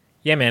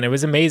yeah, man, it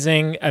was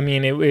amazing. I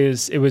mean, it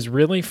was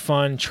really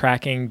fun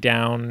tracking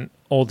down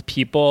old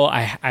people.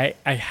 I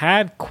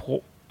had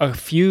a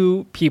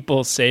few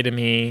people say to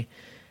me,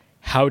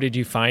 "How did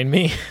you find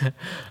me?"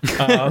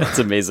 That's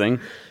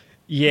amazing.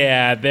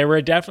 Yeah, there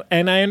were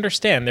and I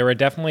understand there were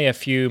definitely a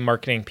few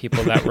marketing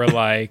people that were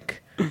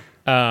like,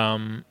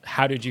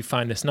 "How did you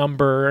find this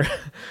number?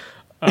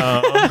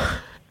 How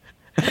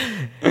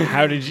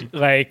did you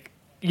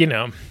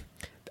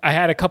I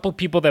had a couple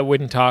people that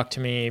wouldn't talk to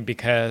me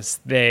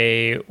because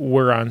they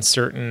were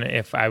uncertain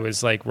if I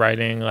was like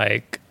writing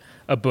like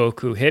a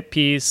BoKu hit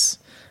piece.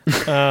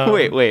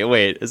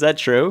 Wait. Is that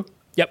true?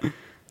 Yep.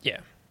 Yeah.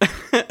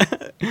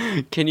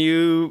 Can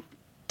you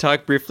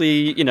talk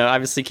briefly,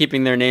 obviously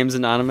keeping their names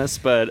anonymous,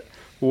 but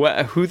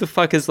who the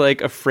fuck is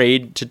like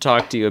afraid to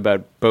talk to you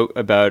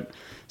about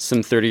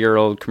some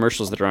 30-year-old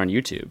commercials that are on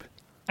YouTube?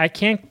 I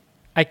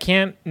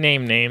can't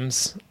name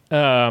names.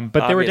 But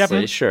there were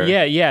definitely, sure.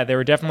 Yeah, there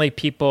were definitely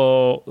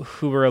people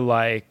who were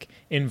like,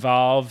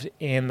 involved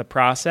in the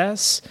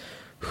process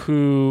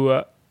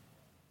who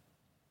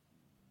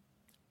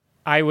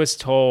I was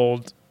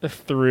told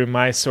through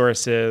my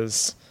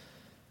sources,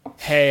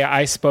 hey,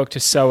 I spoke to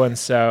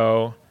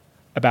so-and-so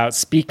about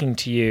speaking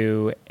to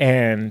you,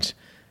 and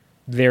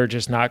they're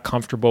just not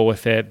comfortable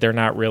with it. They're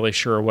not really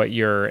sure what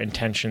your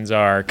intentions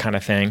are, kind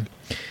of thing.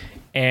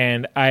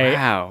 And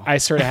I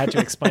sort of had to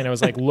explain. I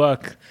was like,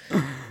 look,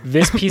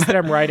 this piece that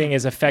I'm writing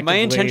is effectively... My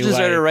intentions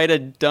are to write a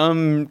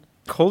dumb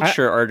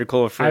culture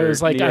article for I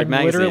was like, New York I'm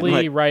Magazine.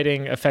 literally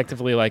writing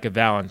effectively like a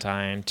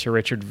Valentine to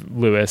Richard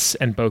Lewis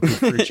and BoKu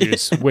Fruit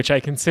Juice, which I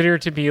consider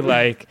to be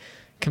like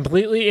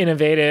completely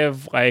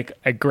innovative, like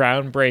a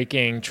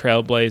groundbreaking,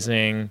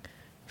 trailblazing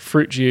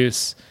fruit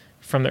juice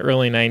from the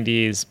early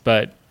 90s.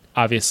 But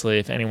obviously,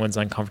 if anyone's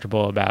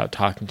uncomfortable about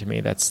talking to me,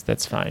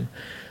 that's fine.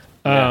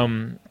 Yeah.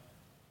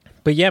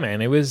 But yeah,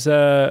 man, it was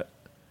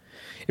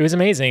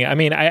amazing. I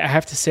mean, I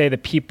have to say the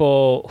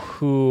people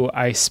who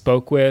I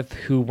spoke with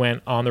who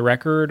went on the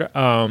record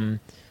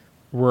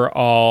were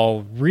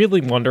all really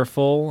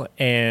wonderful.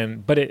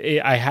 But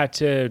I had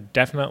to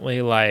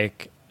definitely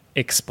like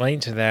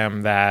explain to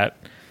them that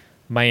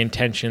my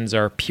intentions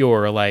are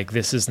pure. Like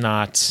this is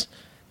not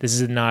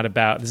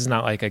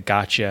like a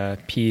gotcha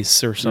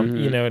piece or something.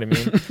 You know what I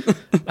mean?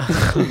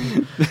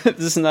 This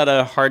is not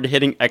a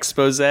hard-hitting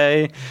expose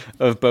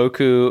of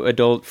BoKu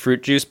adult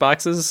fruit juice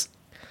boxes.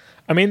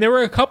 I mean, there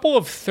were a couple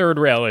of third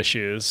rail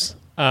issues.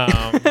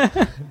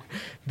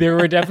 There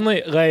were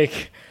definitely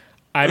like,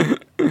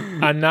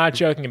 I'm not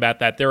joking about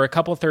that. There were a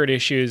couple third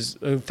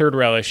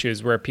rail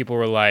issues where people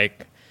were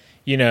like,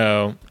 you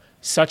know,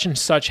 such and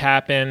such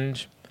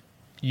happened.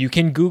 You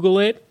can Google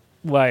it.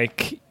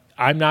 Like,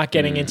 I'm not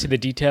getting into the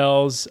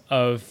details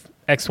of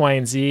X, Y,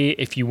 and Z.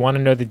 If you want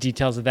to know the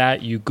details of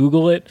that, you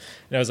Google it.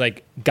 And I was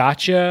like,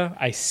 gotcha.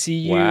 I see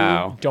you.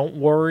 Wow. Don't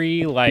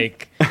worry.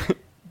 Like,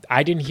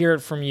 I didn't hear it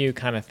from you,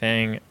 kind of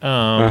thing.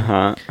 But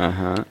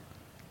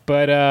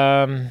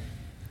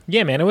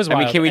yeah, man, it was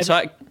wild. I mean,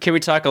 can we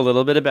talk a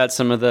little bit about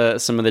some of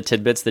the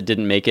tidbits that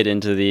didn't make it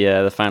into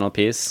the final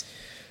piece?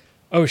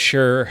 Oh,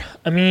 sure.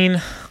 I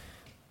mean,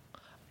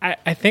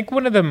 I think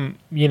one of the,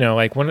 you know,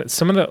 like one of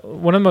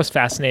the most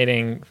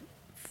fascinating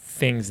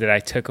things that I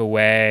took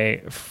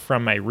away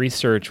from my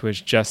research was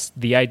just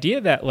the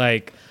idea that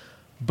like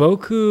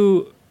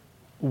BoKu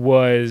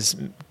was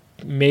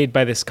made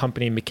by this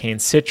company,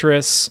 McCain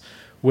Citrus,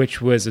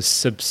 which was a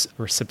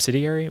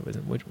subsidiary, of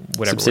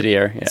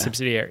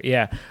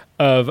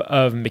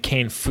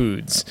McCain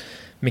Foods.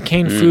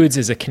 McCain Foods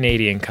is a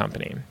Canadian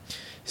company.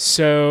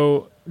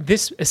 So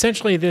this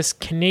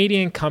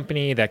Canadian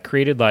company that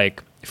created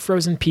like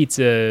frozen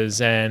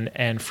pizzas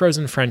and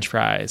frozen French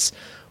fries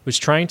was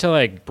trying to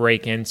like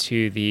break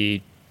into the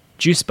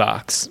juice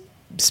box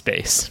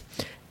space,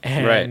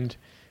 and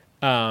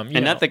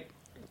not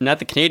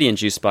the Canadian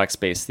juice box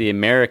space, the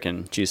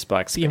American juice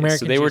box space.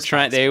 So they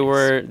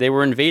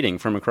were invading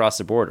from across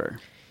the border.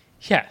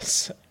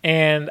 Yes,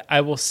 and I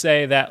will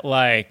say that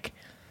like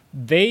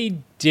they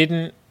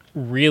didn't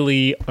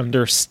really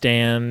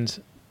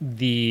understand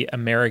the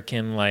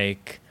American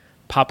like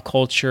pop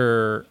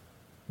culture.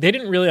 They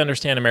didn't really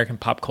understand American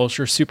pop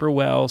culture super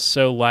well,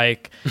 so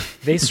like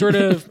they sort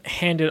of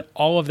handed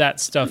all of that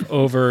stuff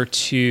over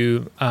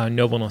to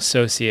Noble and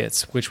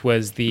Associates, which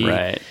was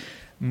the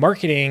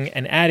marketing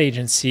and ad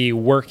agency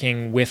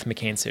working with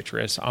McCain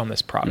Citrus on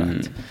this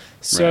product.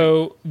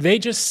 So they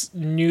just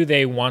knew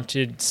they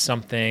wanted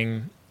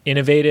something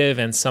innovative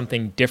and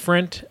something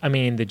different. I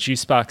mean, the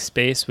juice box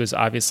space was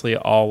obviously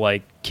all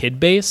like kid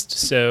based,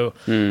 so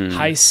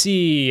High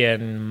C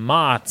and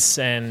Mott's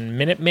and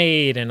Minute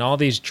Maid and all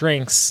these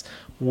drinks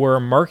were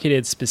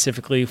marketed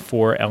specifically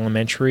for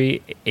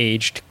elementary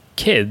aged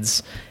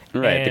kids.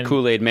 Right, the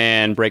Kool-Aid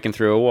man breaking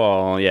through a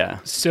wall, yeah.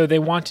 So they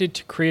wanted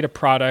to create a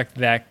product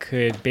that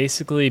could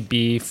basically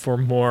be for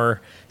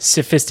more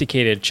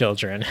sophisticated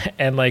children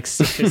and like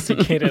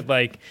sophisticated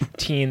like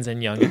teens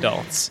and young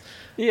adults.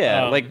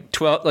 Yeah, like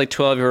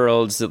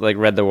 12-year-olds that like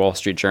read the Wall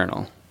Street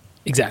Journal.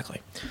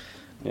 Exactly.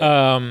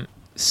 Yeah.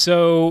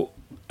 So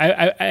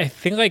I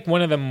think like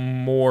one of the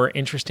more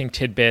interesting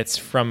tidbits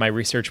from my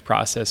research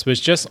process was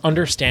just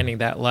understanding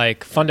that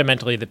like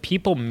fundamentally the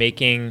people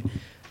making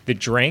the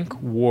drink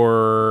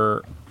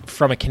were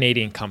from a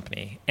Canadian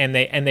company, and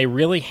they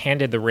really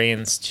handed the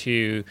reins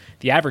to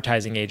the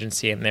advertising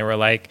agency, and they were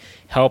like,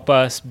 help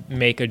us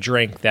make a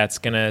drink that's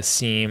gonna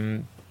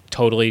seem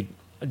totally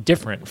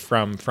different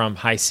from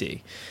High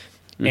C.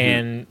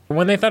 And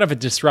when they thought of a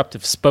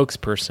disruptive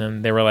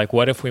spokesperson, they were like,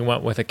 what if we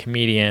went with a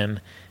comedian?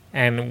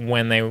 And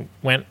when they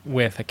went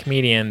with a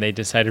comedian, they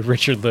decided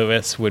Richard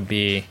Lewis would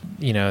be,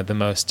 you know, the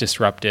most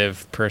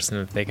disruptive person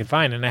that they could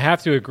find. And I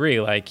have to agree,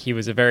 like, he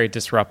was a very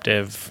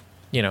disruptive,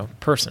 you know,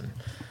 person.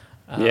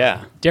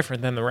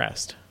 Different than the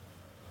rest.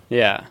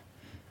 Yeah.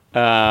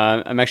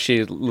 I'm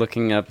actually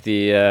looking up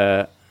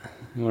the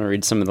want to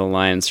read some of the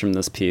lines from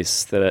this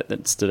piece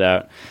that stood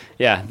out.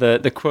 Yeah,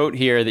 the quote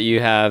here that you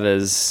have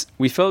is,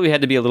 "We felt we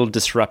had to be a little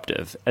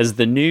disruptive. As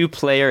the new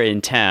player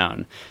in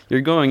town,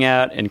 you're going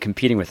out and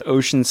competing with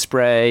Ocean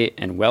Spray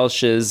and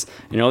Welch's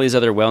and all these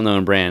other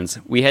well-known brands.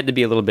 We had to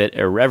be a little bit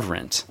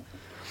irreverent."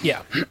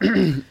 Yeah.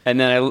 And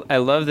then I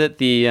love that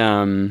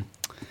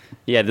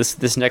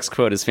this next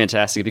quote is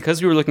fantastic.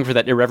 Because we were looking for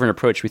that irreverent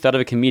approach, we thought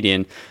of a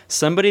comedian,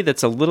 somebody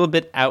that's a little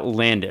bit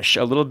outlandish,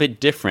 a little bit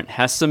different,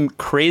 has some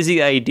crazy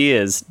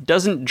ideas,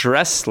 doesn't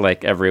dress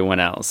like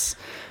everyone else.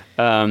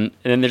 And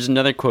then there's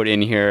another quote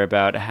in here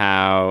about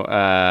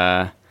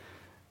how,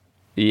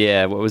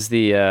 what was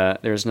there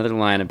was another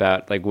line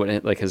about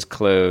his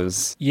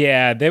clothes.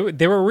 Yeah, they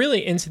were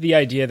really into the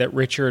idea that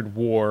Richard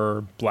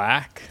wore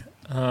black.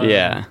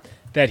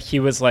 That he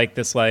was like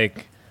this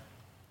like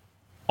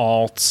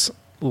alt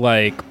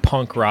like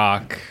punk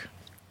rock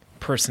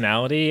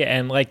personality,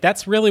 and like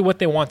that's really what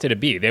they wanted to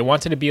be. They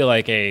wanted to be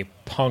like a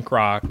punk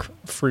rock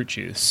fruit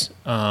juice.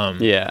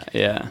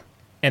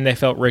 And they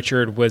felt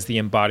Richard was the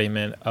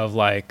embodiment of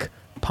like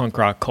punk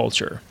rock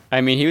culture. I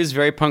mean, he was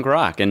very punk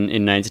rock in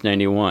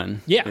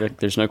 1991. Yeah,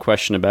 there's no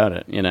question about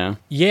it. You know.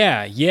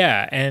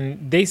 Yeah,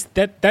 and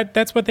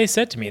that's what they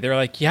said to me. They're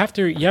like, you have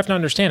to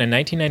understand, in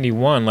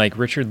 1991, like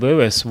Richard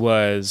Lewis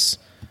was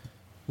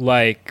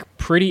like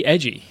pretty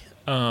edgy.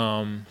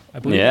 I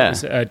believe it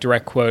was a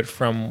direct quote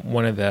from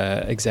one of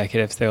the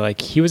executives. They're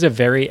like, he was a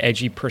very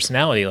edgy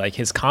personality. Like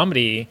his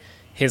comedy,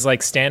 his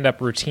like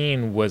stand-up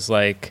routine was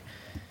like,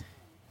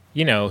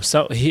 you know,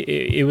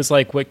 it was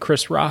like what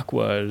Chris Rock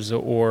was,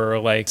 or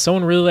like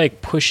someone really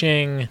like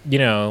pushing, you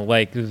know,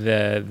 like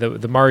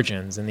the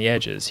margins and the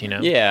edges, you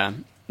know?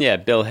 Yeah,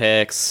 Bill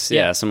Hicks.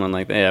 Yeah, someone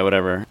like that. Yeah,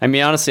 whatever. I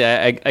mean, honestly,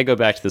 I go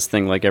back to this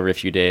thing like every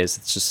few days.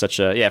 It's just such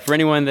a... Yeah, for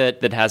anyone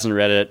that hasn't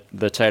read it,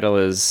 the title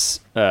is...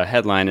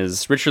 headline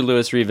is Richard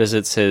Lewis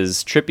revisits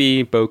his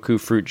trippy BoKu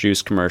fruit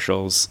juice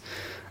commercials.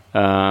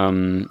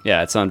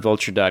 It's on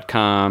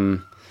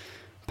vulture.com.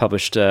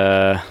 Published,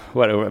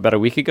 about a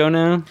week ago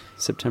now?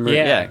 September?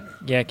 Yeah.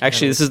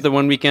 Actually, this is the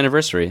 1 week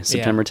anniversary,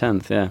 September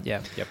 10th.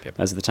 Yep.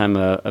 As of the time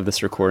of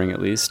this recording,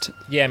 at least.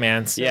 Yeah,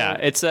 man. So,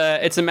 it's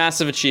a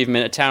massive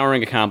achievement, a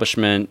towering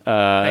accomplishment.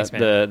 Thanks,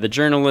 man. The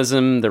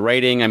journalism, the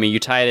writing. I mean, you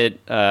tied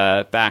it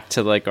back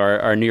to like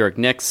our New York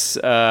Knicks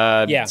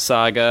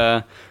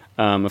saga.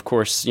 Of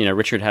course, you know,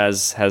 Richard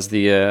has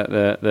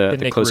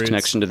the close roots.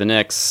 connection to the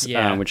Knicks,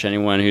 which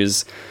anyone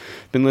who's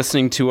been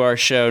listening to our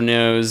show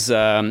knows,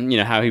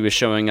 how he was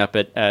showing up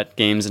at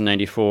games in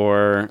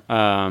 '94.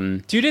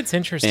 Dude, it's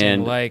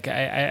interesting. Like,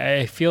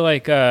 I feel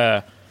like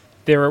there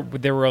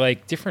were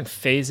like different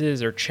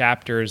phases or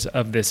chapters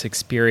of this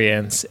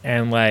experience,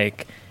 and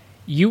like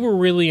you were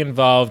really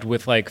involved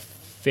with like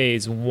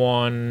phase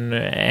 1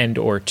 and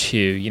or 2.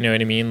 You know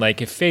what I mean?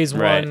 Like if phase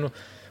 1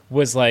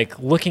 was like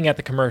looking at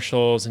the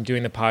commercials and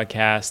doing the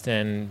podcast,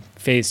 and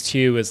phase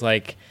 2 is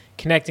like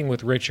connecting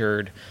with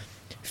Richard.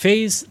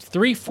 Phase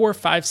 3, 4,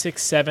 5,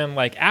 6, 7,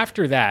 like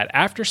after that,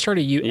 after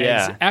started you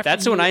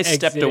that's when I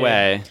stepped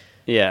away.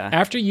 Yeah.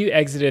 After you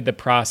exited the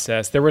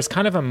process, there was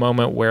kind of a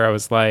moment where I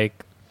was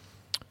like,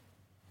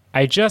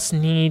 I just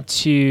need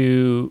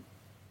to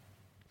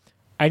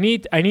I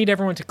need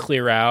everyone to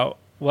clear out.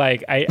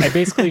 Like I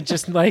basically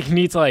just like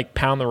need to like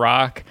pound the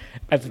rock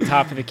at the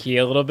top of the key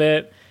a little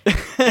bit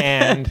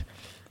and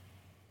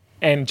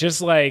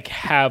just like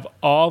have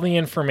all the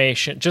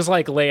information, just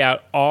like lay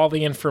out all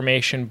the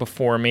information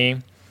before me.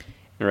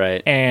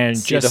 Right. And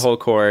see the whole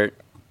court.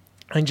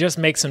 And just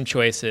make some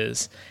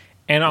choices.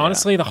 And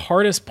honestly, the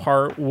hardest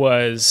part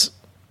was,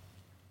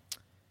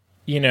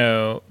 you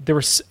know, there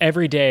was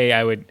every day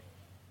I would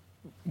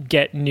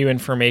get new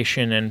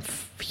information and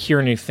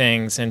hear new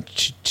things, and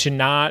to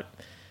not,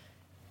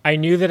 I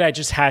knew that I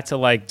just had to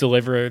like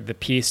deliver the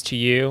piece to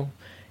you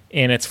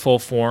in its full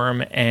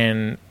form.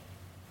 And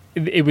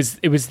it was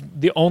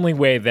the only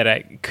way that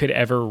I could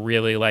ever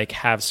really like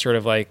have sort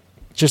of like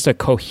just a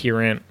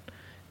coherent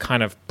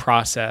kind of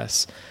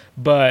process.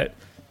 But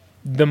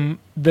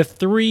the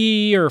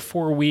 3 or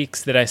 4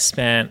 weeks that I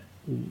spent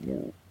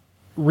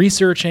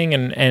researching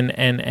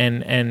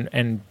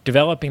and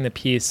developing the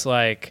piece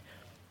like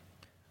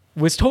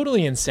was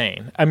totally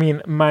insane. I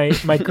mean, my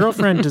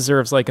girlfriend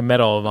deserves like a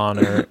Medal of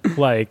Honor.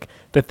 Like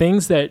the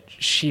things that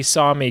she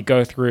saw me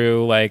go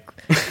through, like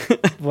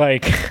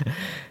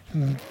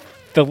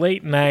the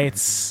late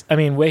nights. I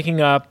mean,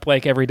 waking up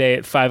like every day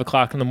at 5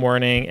 o'clock in the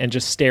morning and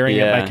just staring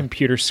at my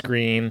computer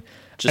screen.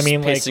 Just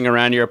pacing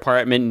around your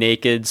apartment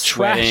naked,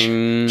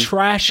 sweating.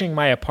 Trashing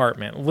my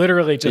apartment.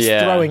 Literally just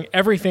throwing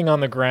everything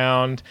on the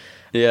ground.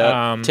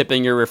 Yeah,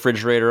 tipping your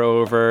refrigerator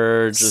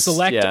over. Just,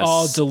 select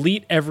all,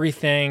 delete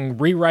everything,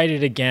 rewrite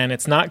it again.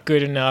 It's not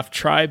good enough.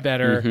 Try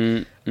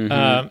better.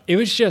 It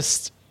was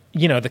just,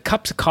 you know, the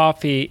cups of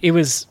coffee. It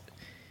was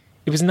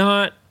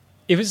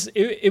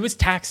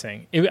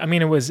taxing.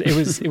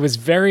 It was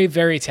very,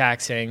 very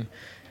taxing,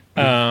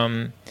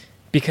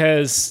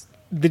 because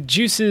the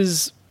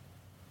juices,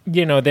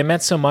 you know, they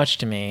meant so much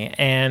to me,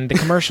 and the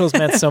commercials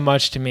meant so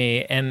much to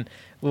me, and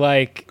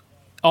like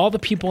all the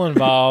people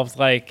involved,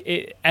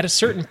 at a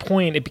certain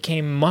point, it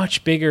became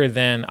much bigger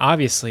than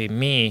obviously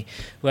me.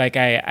 Like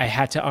I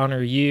had to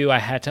honor you, I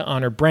had to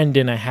honor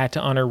Brendan, I had to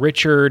honor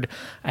Richard,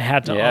 I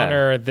had to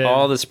honor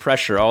all this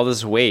pressure, all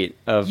this weight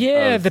of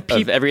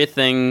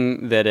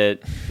everything that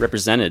it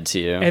represented to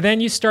you. And then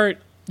you start,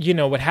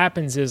 what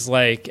happens is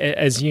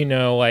as you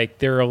know,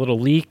 there are little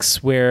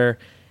leaks where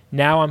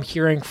now I'm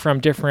hearing from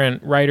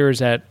different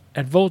writers at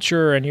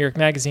Vulture and New York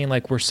Magazine,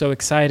 we're so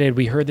excited.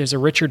 We heard there's a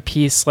Richard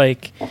piece,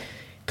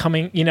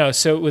 coming,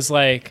 so it was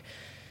oh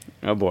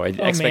boy,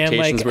 the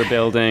expectations were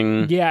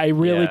building. Yeah, I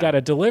really got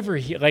to deliver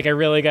here. I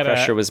really got to...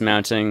 Pressure was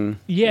mounting.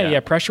 Yeah,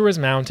 pressure was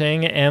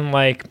mounting. And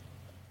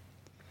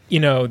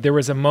there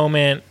was a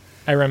moment,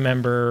 I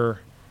remember,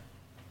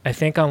 I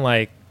think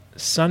on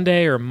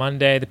Sunday or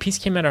Monday, the piece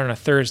came out on a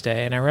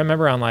Thursday. And I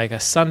remember on a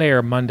Sunday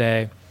or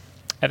Monday,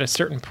 at a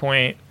certain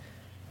point,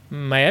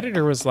 my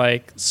editor was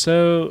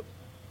so...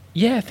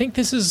 Yeah, I think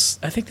this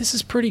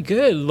is pretty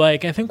good. I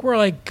think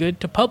we're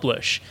good to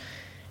publish.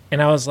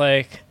 And I was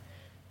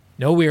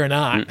no, we are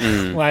not.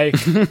 I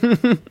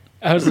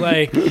was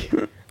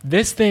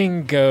this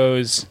thing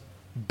goes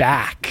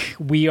back.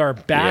 We are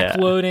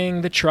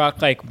backloading the truck.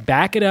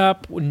 Back it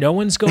up. No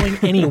one's going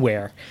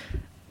anywhere.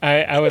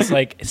 I was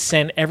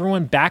send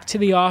everyone back to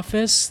the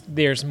office.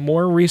 There's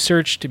more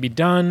research to be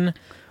done.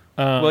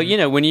 Well,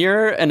 when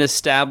you're an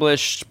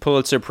established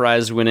Pulitzer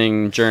Prize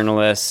winning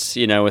journalist,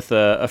 with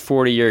a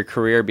 40-year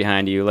career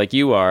behind you, like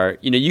you are,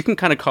 you can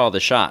kind of call the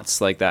shots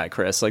like that,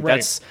 Chris.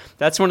 Right.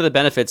 That's one of the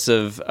benefits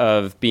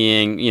of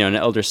being, an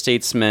elder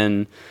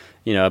statesman,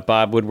 a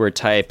Bob Woodward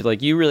type.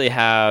 You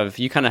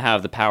kind of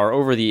have the power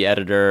over the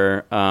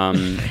editor,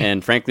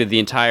 and frankly, the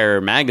entire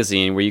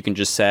magazine, where you can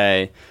just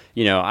say,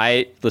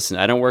 I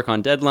don't work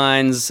on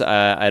deadlines.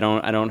 I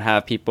don't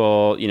have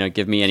people,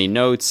 give me any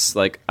notes.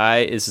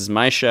 This is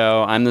my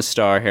show. I'm the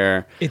star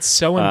here. It's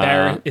so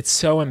It's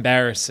so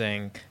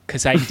embarrassing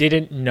because I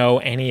didn't know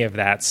any of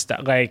that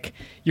stuff.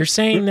 You're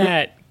saying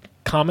that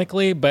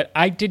comically, but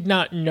I did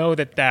not know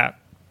that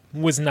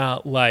was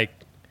not I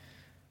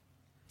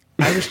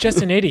was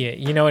just an idiot.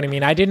 You know what I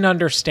mean? I didn't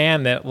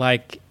understand that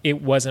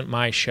it wasn't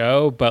my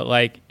show, but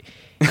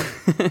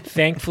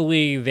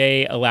thankfully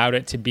they allowed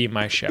it to be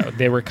my show.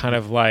 They were kind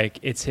of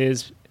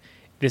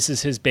this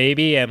is his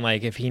baby, and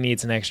if he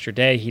needs an extra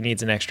day, he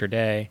needs an extra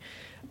day.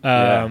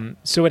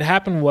 So what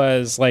happened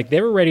was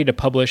they were ready to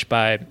publish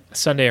by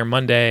Sunday or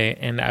Monday,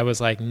 and I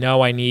was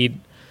no, I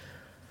need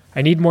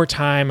more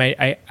time.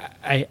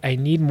 I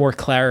need more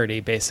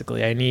clarity,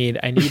 basically. I need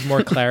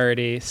more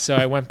clarity. So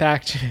I went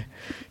back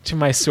to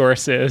my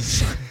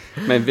sources.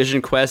 My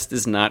vision quest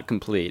is not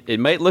complete. It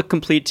might look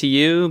complete to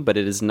you, but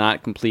it is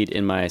not complete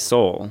in my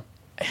soul.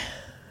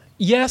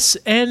 Yes,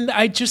 and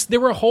there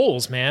were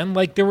holes, man.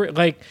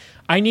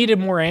 I needed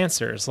more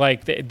answers. I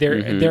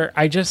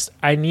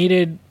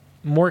needed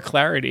more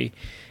clarity.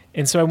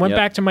 And so I went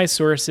back to my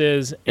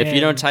sources. If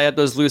you don't tie up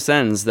those loose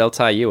ends, they'll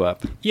tie you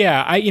up.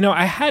 Yeah,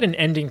 I had an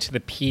ending to the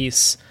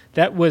piece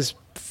that was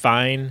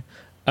fine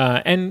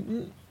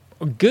and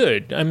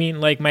good. I mean,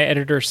 my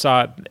editor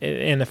saw it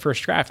in the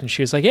first draft, and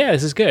she was yeah,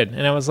 this is good.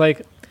 And I was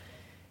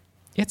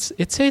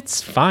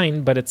it's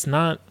fine, but it's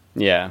not.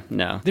 Yeah,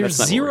 no. There's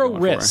zero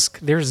risk.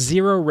 There's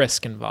zero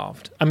risk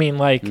involved. I mean,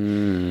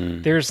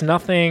 there's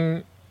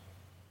nothing.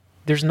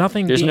 There's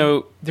nothing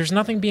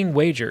being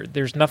wagered.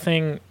 There's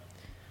nothing.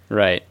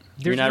 Right.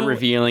 You're not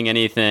revealing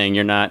anything.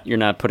 You're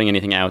not putting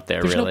anything out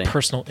there, there's really. There's no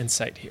personal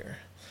insight here.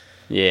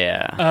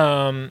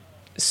 Yeah.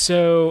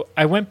 So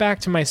I went back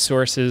to my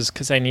sources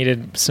because I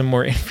needed some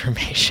more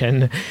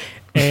information,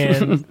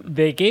 and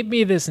they gave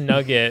me this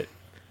nugget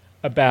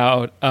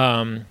about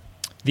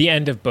the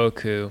end of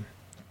BoKu,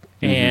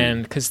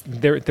 and because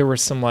there were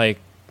some like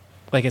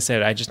I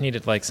said, I just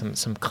needed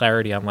some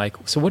clarity on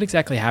so what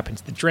exactly happened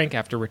to the drink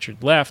after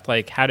Richard left?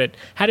 How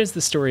does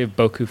the story of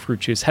BoKu fruit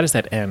juice, how does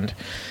that end?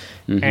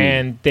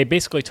 And they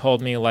basically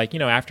told me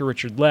after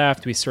Richard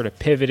left, we sort of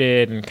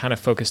pivoted and kind of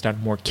focused on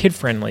more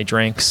kid-friendly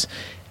drinks.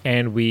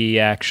 And we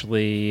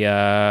actually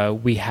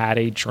we had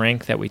a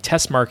drink that we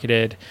test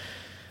marketed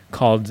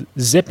called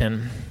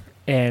Zippin',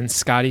 and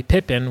Scottie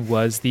Pippen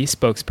was the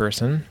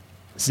spokesperson.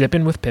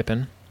 Zippin' with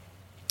Pippen.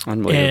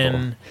 Unbelievable.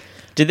 And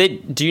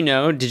did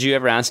you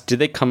ever ask, did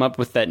they come up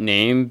with that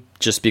name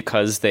just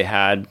because they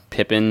had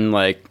Pippen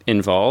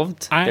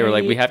involved? They were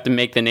we have to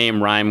make the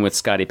name rhyme with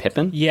Scottie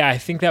Pippen? Yeah, I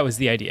think that was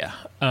the idea.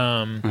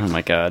 Oh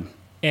my God.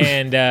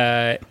 And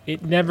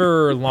it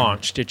never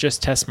launched. It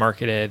just test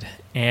marketed,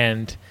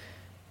 and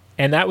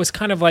that was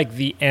kind of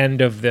the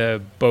end of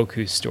the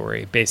BoKu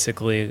story,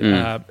 basically.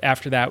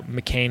 After that,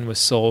 McCain was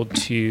sold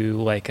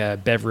to a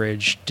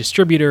beverage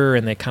distributor,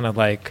 and they kind of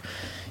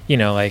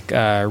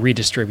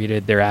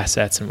redistributed their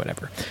assets and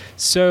whatever.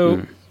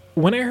 So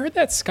when I heard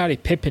that Scottie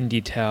Pippen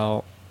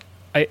detail,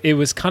 it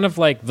was kind of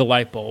the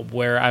light bulb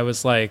where I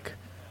was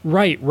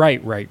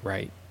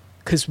right.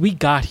 Because we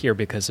got here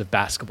because of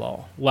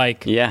basketball.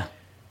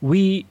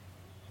 We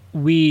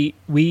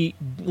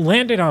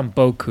landed on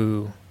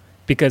BoKu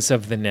because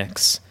of the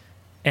Knicks.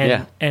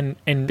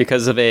 And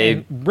because of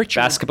a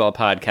Richard, basketball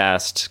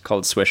podcast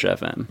called Swish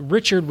FM.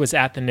 Richard was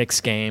at the Knicks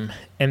game,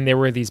 and there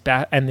were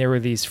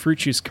these fruit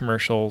juice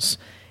commercials,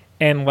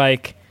 and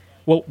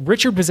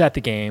Richard was at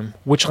the game,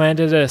 which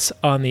landed us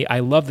on the "I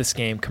love this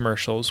game"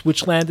 commercials,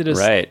 which landed us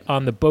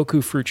on the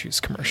BoKu fruit juice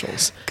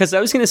commercials. Because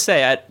I was going to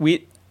say,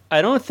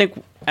 I don't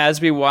think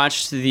as we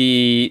watched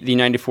the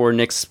 '94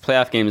 Knicks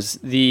playoff games,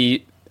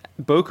 the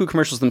BoKu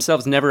commercials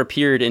themselves never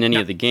appeared in any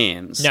of the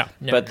games.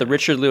 But the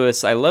Richard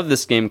Lewis "I love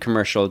this game"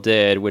 commercial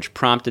did, which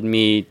prompted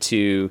me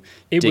to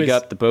dig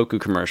up the BoKu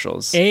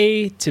commercials.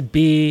 A to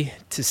B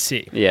to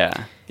C.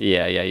 Yeah.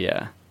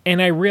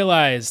 And I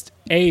realized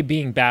A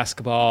being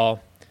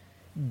basketball,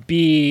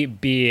 B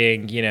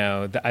being,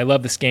 the "I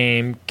love this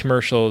game"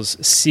 commercials,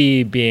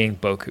 C being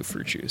BoKu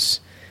fruit juice.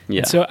 Yeah.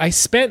 And so I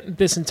spent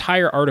this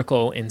entire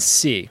article in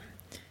C.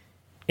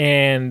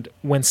 And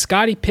when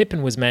Scottie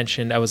Pippen was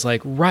mentioned, I was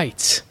like,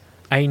 right,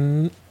 I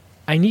need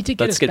to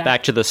get Let's get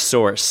back to the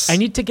source. I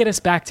need to get us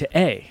back to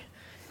A,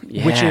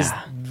 which is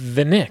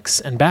the Knicks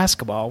and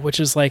basketball, which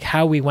is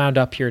how we wound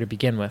up here to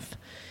begin with.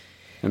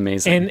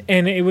 Amazing.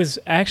 And it was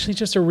actually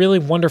just a really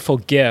wonderful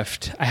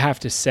gift, I have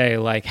to say,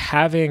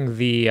 having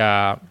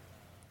the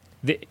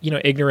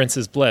ignorance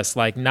is bliss,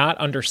 not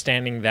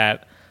understanding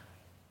that,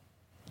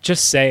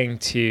 just saying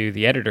to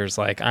the editors,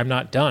 I'm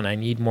not done, I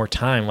need more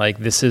time,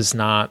 this is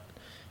not,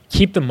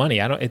 keep the money.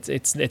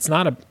 It's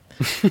not a,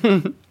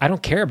 I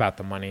don't care about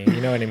the money.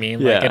 You know what I mean?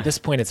 Yeah. At this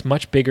point, it's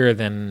much bigger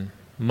than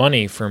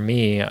money for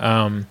me.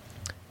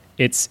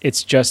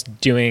 It's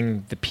just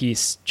doing the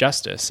piece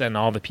justice and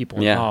all the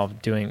people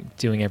involved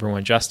doing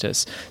everyone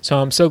justice. So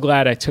I'm so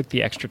glad I took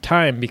the extra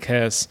time,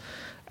 because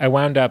I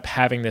wound up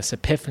having this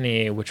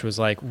epiphany, which was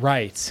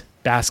right,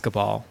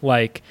 basketball.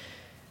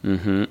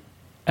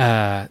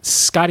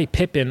 Scottie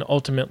Pippen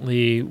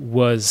ultimately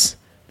was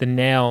the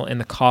nail in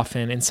the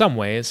coffin in some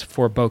ways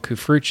for BoKu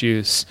fruit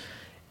juice.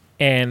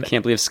 And I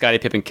can't believe Scottie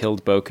Pippen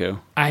killed BoKu.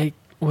 I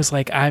was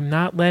I'm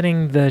not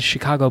letting the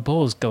Chicago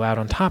Bulls go out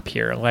on top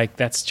here.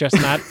 That's just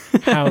not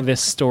how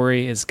this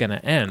story is going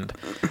to end.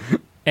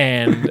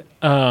 And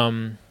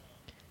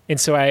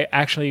so I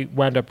actually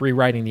wound up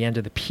rewriting the end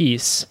of the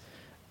piece,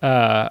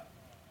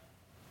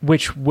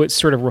 which was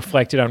sort of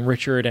reflected on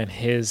Richard and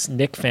his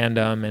Knick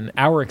fandom and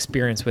our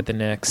experience with the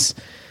Knicks.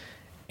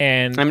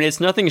 And I mean,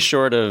 it's nothing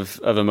short of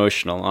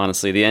emotional,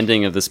 honestly. The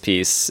ending of this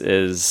piece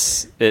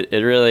is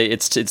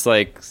it's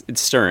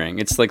stirring.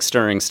 It's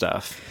stirring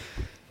stuff.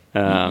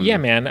 Yeah,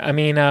 man. I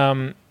mean,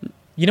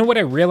 what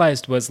I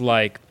realized was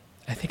I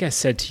think I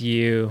said to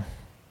you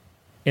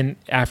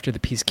after the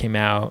piece came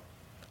out,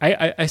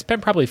 I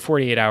spent probably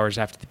 48 hours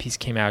after the piece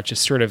came out,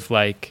 just sort of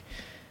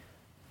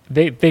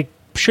they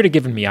should have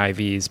given me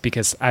IVs,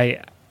 because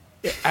I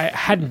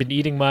hadn't been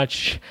eating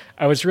much.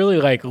 I was really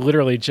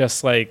literally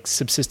just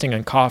subsisting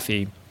on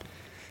coffee.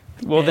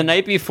 Well, the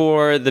night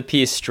before the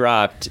piece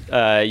dropped,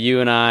 you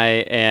and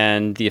I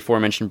and the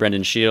aforementioned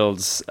Brendan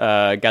Shields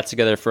got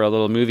together for a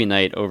little movie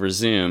night over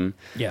Zoom.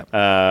 Yeah.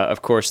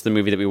 Of course, the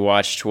movie that we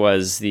watched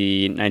was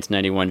the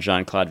 1991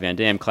 Jean-Claude Van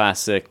Damme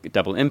classic,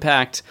 Double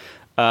Impact.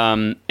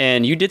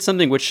 And you did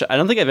something which I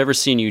don't think I've ever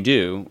seen you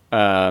do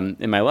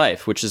in my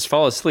life, which is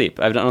fall asleep.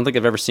 I don't think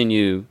I've ever seen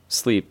you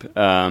sleep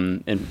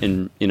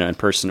in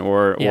person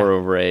or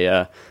over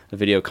a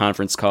video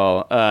conference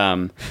call.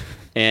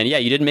 And yeah,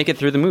 you didn't make it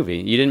through the movie.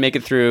 You didn't make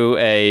it through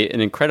an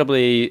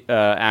incredibly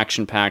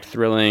action-packed,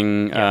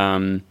 thrilling,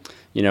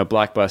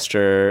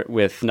 blockbuster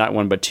with not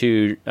one but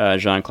two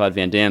Jean-Claude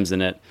Van Dammes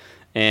in it.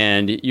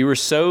 And you were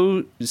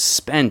so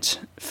spent,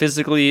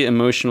 physically,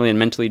 emotionally, and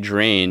mentally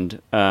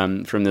drained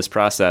from this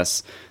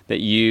process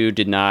that you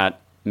did not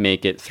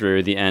make it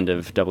through the end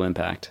of Double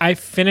Impact. I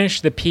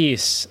finished the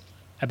piece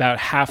about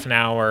half an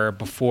hour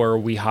before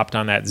we hopped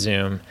on that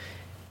Zoom.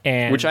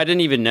 And which I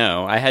didn't even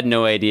know. I had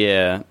no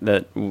idea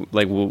that,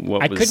 what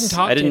was... I couldn't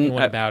talk to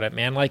anyone about it,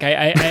 man.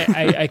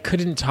 I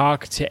couldn't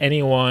talk to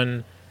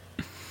anyone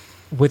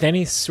with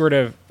any sort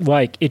of,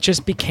 it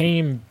just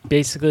became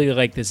basically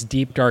this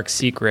deep, dark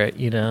secret,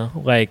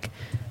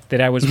 that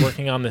I was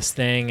working on this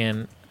thing.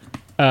 And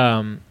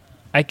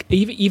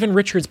even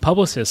Richard's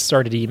publicist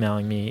started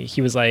emailing me. He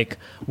was like,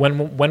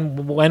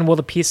 when will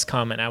the piece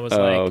come? And I was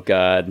oh,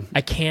 God. I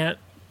can't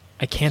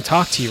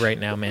talk to you right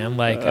now, man.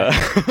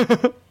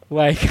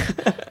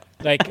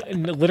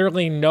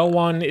 Literally no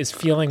one is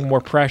feeling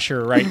more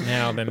pressure right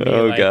now than me.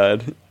 Oh,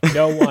 God.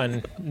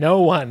 No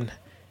one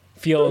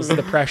feels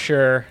the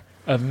pressure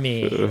of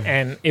me.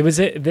 And it was,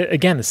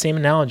 again, the same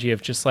analogy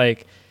of just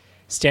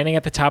standing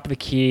at the top of the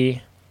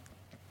key,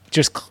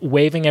 just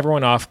waving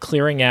everyone off,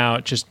 clearing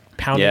out, just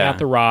pounding out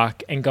the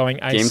rock and going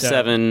ISO. Game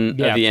 7 of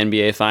the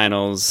NBA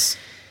Finals.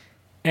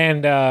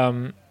 And,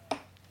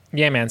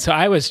 yeah, man. So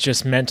I was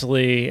just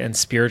mentally and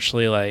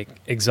spiritually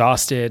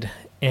exhausted.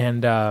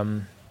 And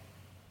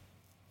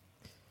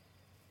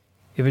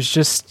it was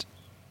just,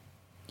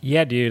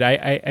 yeah, dude,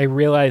 I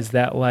realized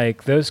that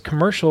those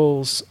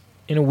commercials,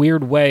 in a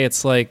weird way,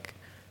 it's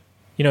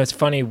it's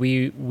funny.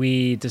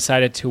 We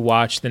decided to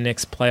watch the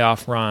Knicks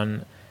playoff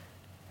run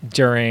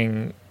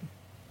during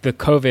the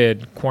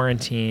COVID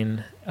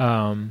quarantine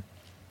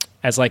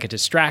as like a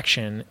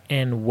distraction.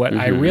 And what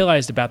I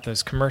realized about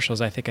those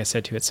commercials, I think I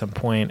said to you at some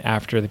point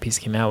after the piece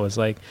came out, was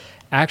like,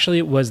 actually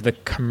it was the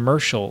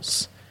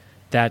commercials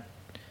that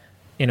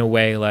in a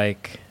way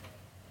like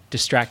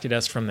distracted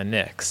us from the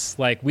Knicks.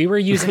 Like we were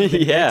using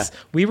the Knicks,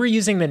 we were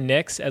using the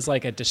Knicks as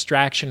like a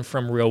distraction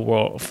from real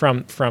world,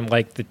 from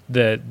like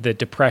the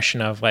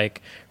depression of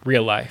like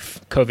real life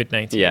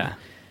COVID-19. Yeah.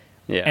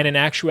 And in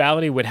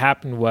actuality, what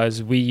happened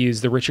was we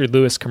used the Richard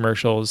Lewis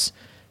commercials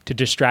to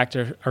distract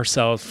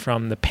ourselves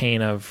from the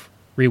pain of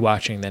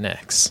rewatching the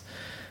Knicks.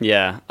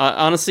 Yeah.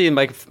 Honestly,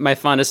 my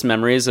fondest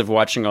memories of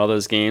watching all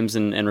those games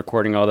and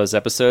recording all those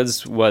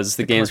episodes was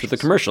the games with the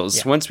commercials.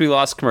 Yeah. Once we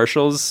lost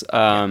commercials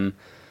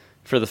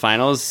for the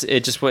finals,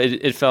 it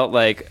felt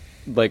like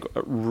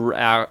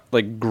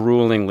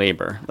grueling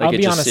labor. Like I'll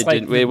be honest,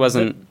 it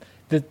wasn't.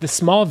 The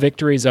small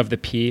victories of the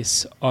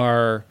piece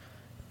are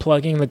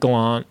plugging the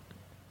Gallant,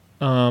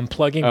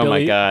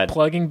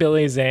 plugging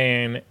Billy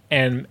Zane,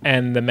 and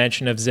the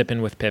mention of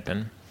Zippin' with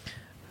Pippin.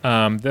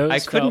 Those I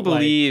couldn't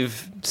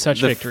believe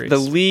such victories. The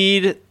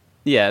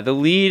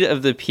lead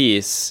of the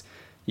piece.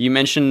 You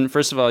mentioned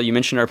our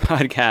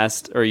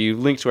podcast, or you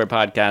linked to our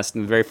podcast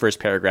in the very first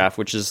paragraph,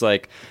 which is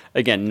like,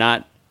 again,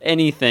 not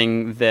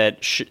anything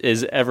that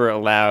is ever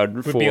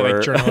allowed for be like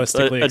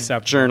journalistically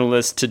a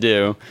journalist to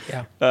do.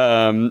 Yeah.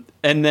 And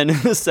then in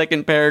the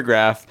second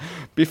paragraph,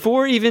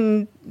 before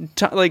even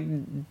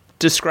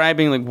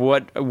describing like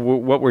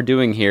what we're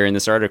doing here in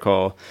this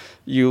article,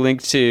 you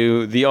link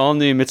to the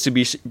all-new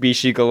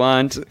Mitsubishi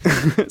Galant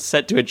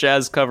set to a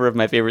jazz cover of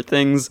My Favorite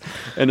Things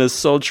in a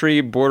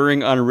sultry,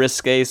 bordering on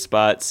risque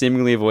spot,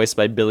 seemingly voiced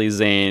by Billy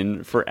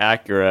Zane for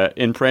Acura.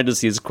 In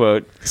parentheses,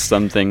 quote,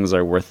 "Some things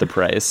are worth the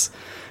price."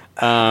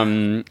 I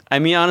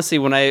mean, honestly,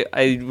 when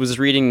I was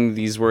reading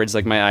these words,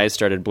 like my eyes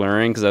started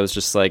blurring because I was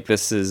just like,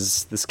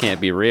 this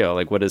can't be real.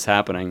 Like, what is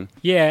happening?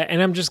 Yeah,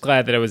 and I'm just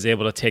glad that I was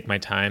able to take my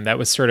time. That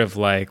was sort of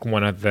like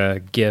one of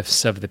the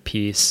gifts of the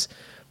piece,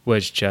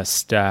 was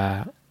just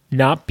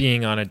not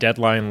being on a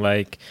deadline.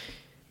 Like,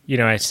 you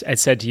know, I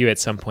said to you at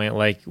some point,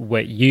 like,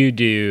 what you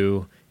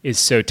do is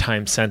so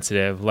time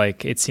sensitive.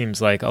 Like, it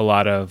seems like a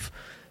lot of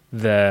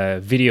the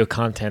video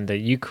content that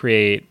you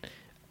create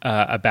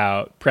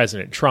about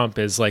President Trump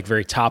is like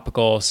very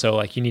topical. So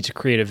like you need to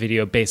create a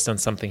video based on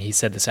something he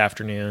said this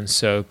afternoon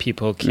so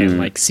people can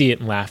like see it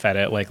and laugh at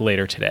it like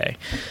later today.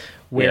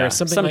 Whereas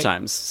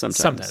sometimes,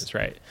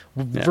 right?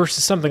 Yeah.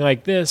 Versus something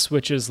like this,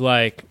 which is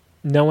like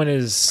no one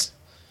is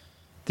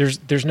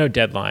there's no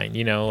deadline,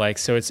 you know, like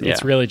so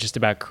it's really just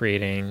about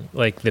creating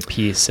like the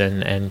piece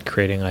and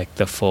creating like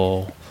the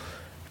full,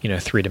 you know,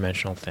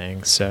 three-dimensional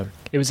thing. So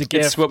it was a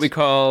gift. It's what we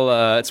call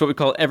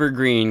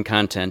evergreen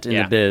content in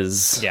the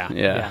biz.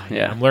 Yeah.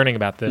 I'm learning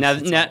about this.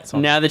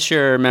 Now that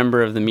you're a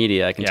member of the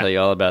media, I can tell you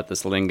all about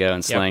this lingo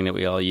and slang that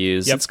we all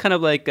use. It's kind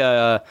of like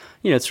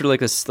it's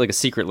sort of like a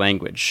secret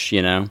language,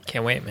 you know.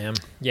 Can't wait, man.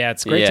 Yeah,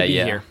 it's great to be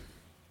here.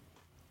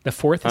 The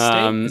Fourth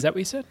Estate, is that what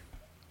you said?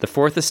 The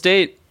Fourth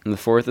Estate.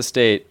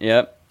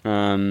 Yep.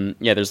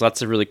 There's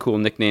lots of really cool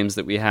nicknames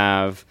that we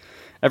have.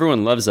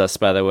 Everyone loves us,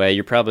 by the way.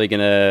 You're probably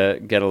gonna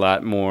get a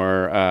lot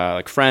more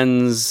like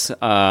friends.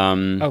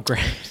 Oh,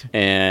 great!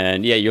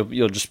 And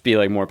you'll just be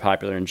like more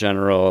popular in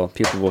general.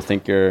 People will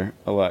think you're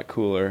a lot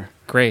cooler.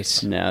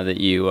 Great. Now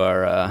that you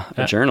are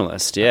a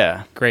journalist,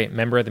 great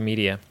member of the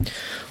media.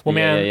 Well,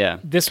 man,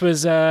 this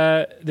was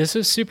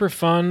super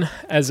fun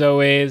as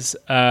always.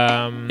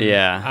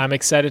 I'm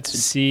excited to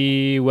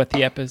see what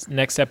the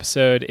next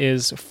episode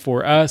is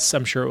for us.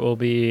 I'm sure it will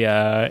be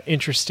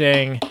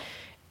interesting,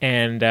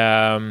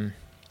 and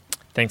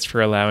thanks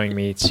for allowing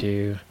me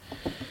to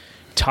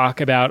talk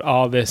about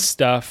all this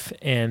stuff.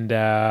 And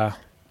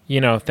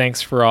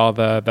thanks for all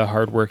the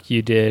hard work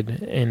you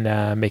did in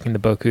making the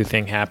BoKu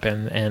thing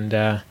happen. And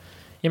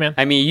man.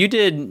 I mean, you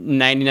did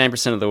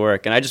 99% of the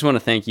work, and I just want to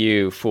thank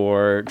you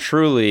for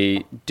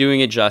truly doing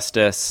it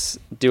justice,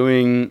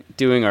 doing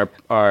our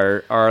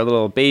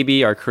little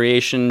baby, our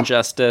creation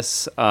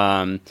justice.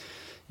 Doing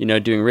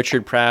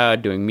Richard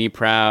proud, doing me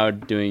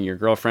proud, doing your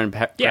girlfriend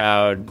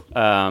proud.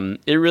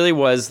 It really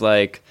was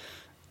like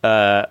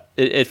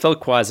it felt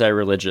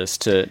quasi-religious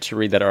to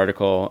read that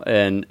article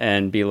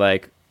and be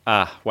like,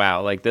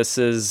 wow, like this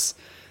is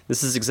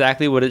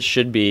exactly what it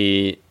should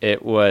be.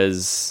 It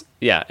was,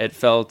 it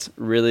felt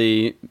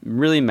really,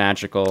 really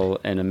magical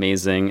and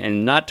amazing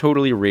and not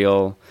totally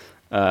real.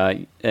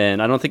 And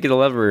I don't think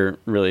it'll ever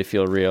really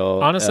feel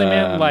real. Honestly,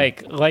 man,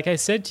 like I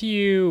said to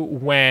you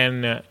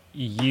when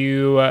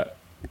you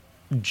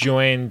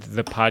joined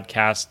the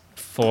podcast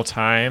full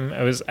time,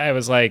 I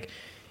was like,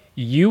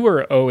 you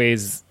were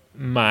always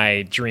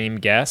my dream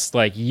guest.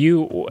 Like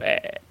you,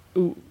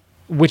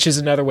 which is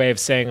another way of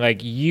saying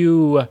like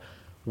you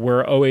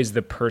were always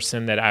the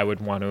person that I would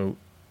want to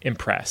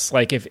impress.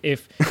 Like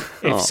if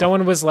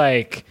someone was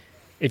like,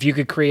 if you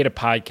could create a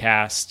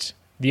podcast,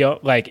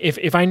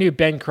 if I knew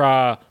Ben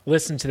Craw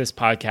listened to this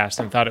podcast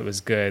and thought it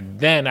was good,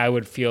 then I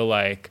would feel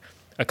like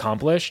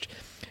accomplished.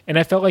 And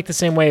I felt like the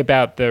same way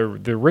about the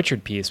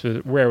Richard piece,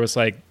 where it was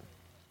like,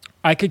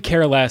 I could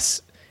care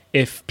less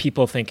if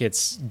people think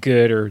it's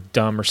good or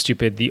dumb or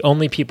stupid, the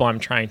only people I'm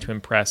trying to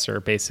impress are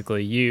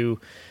basically you,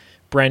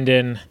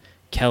 Brendan,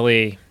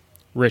 Kelly,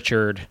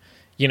 Richard,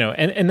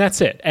 and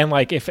that's it. And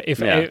like,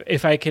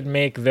 if I could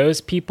make those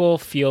people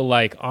feel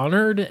like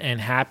honored and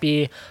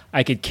happy,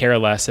 I could care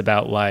less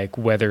about like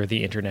whether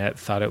the internet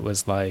thought it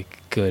was like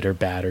good or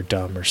bad or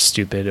dumb or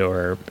stupid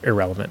or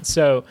irrelevant.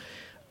 So,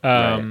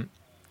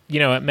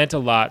 it meant a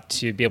lot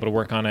to be able to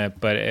work on it,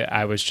 but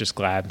I was just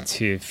glad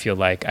to feel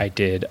like I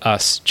did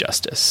us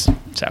justice.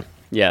 So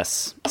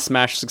yes,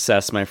 smash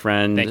success, my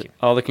friend. Thank you.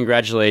 All the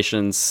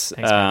congratulations.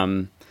 Thanks,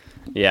 man.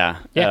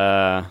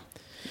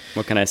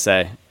 What can I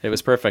say? It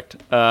was perfect.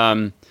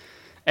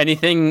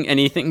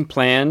 Anything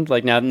planned?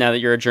 Like now that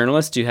you're a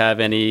journalist, do you have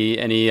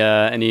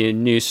any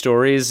new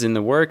stories in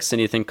the works?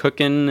 Anything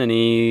cooking?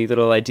 Any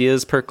little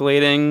ideas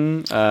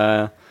percolating?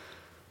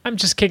 I'm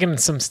just kicking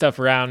some stuff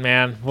around,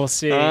 man. We'll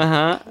see.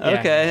 Yeah.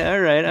 Okay. All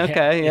right.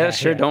 Okay. Yeah.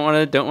 Sure. Yeah.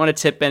 Don't want to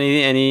tip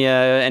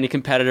any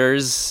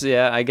competitors.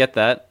 Yeah, I get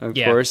that. Of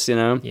course,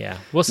 Yeah.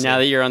 We'll see. Now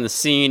that you're on the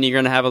scene, you're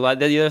going to have a lot.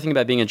 The other thing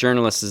about being a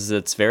journalist is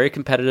it's very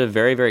competitive,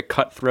 very, very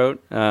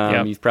cutthroat.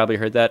 You've probably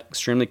heard that,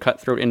 extremely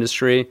cutthroat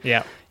industry.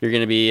 Yeah. You're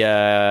going to be,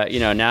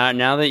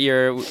 now that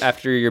you're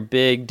after your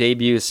big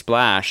debut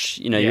splash,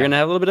 you're going to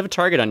have a little bit of a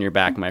target on your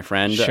back, my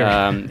friend.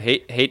 Sure.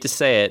 Hate to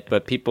say it,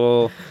 but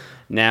people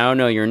now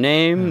know your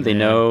name. They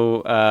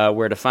know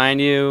where to find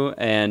you,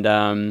 and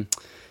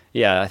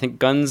I think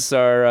guns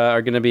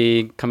are going to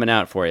be coming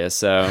out for you.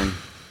 So,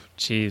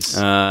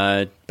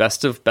 jeez,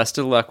 best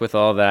of luck with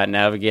all that,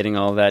 navigating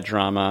all that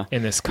drama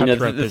in this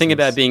cutthroat the thing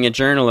about being a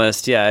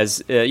journalist,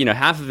 is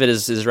half of it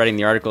is writing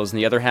the articles, and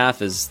the other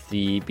half is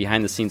the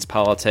behind the scenes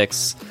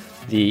politics,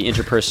 the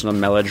interpersonal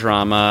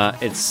melodrama.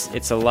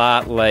 It's a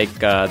lot like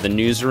the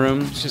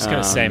Newsroom. I was just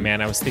gonna say,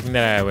 man, I was thinking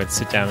that I would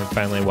sit down and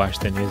finally watch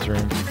the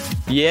Newsroom.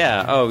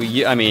 Yeah. Oh,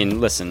 I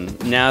mean, listen.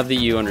 Now that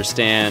you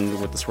understand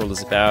what this world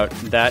is about,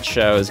 that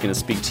show is going to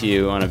speak to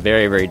you on a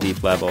very, very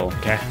deep level.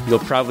 Okay. You'll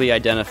probably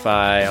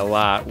identify a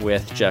lot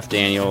with Jeff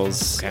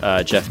Daniels,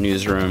 Jeff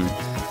Newsroom,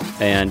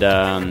 and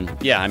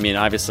I mean,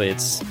 obviously,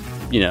 it's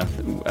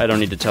I don't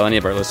need to tell any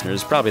of our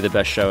listeners, probably the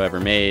best show ever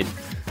made.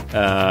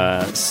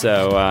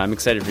 So I'm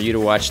excited for you to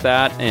watch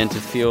that and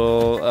to feel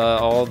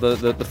all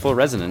the full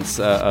resonance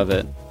of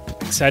it.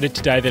 Excited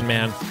to dive in,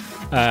 man.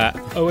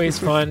 Always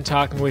fun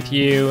talking with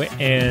you,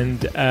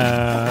 and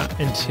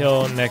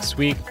until next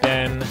week,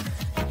 Ben,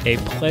 a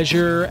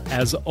pleasure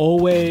as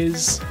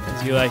always,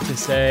 as you like to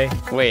say.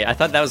 Wait, I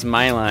thought that was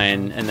my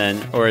line,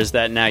 or is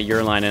that now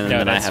your line, and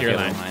then I have your the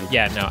line. other line?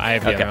 Yeah, no, I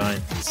have the other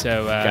line.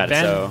 So,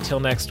 Ben, until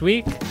next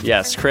week.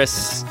 Yes,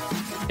 Chris,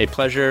 a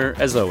pleasure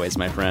as always,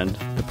 my friend.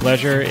 The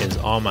pleasure is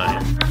all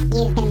mine.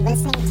 You've been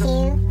listening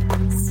to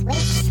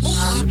Swish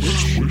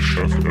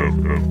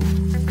FM.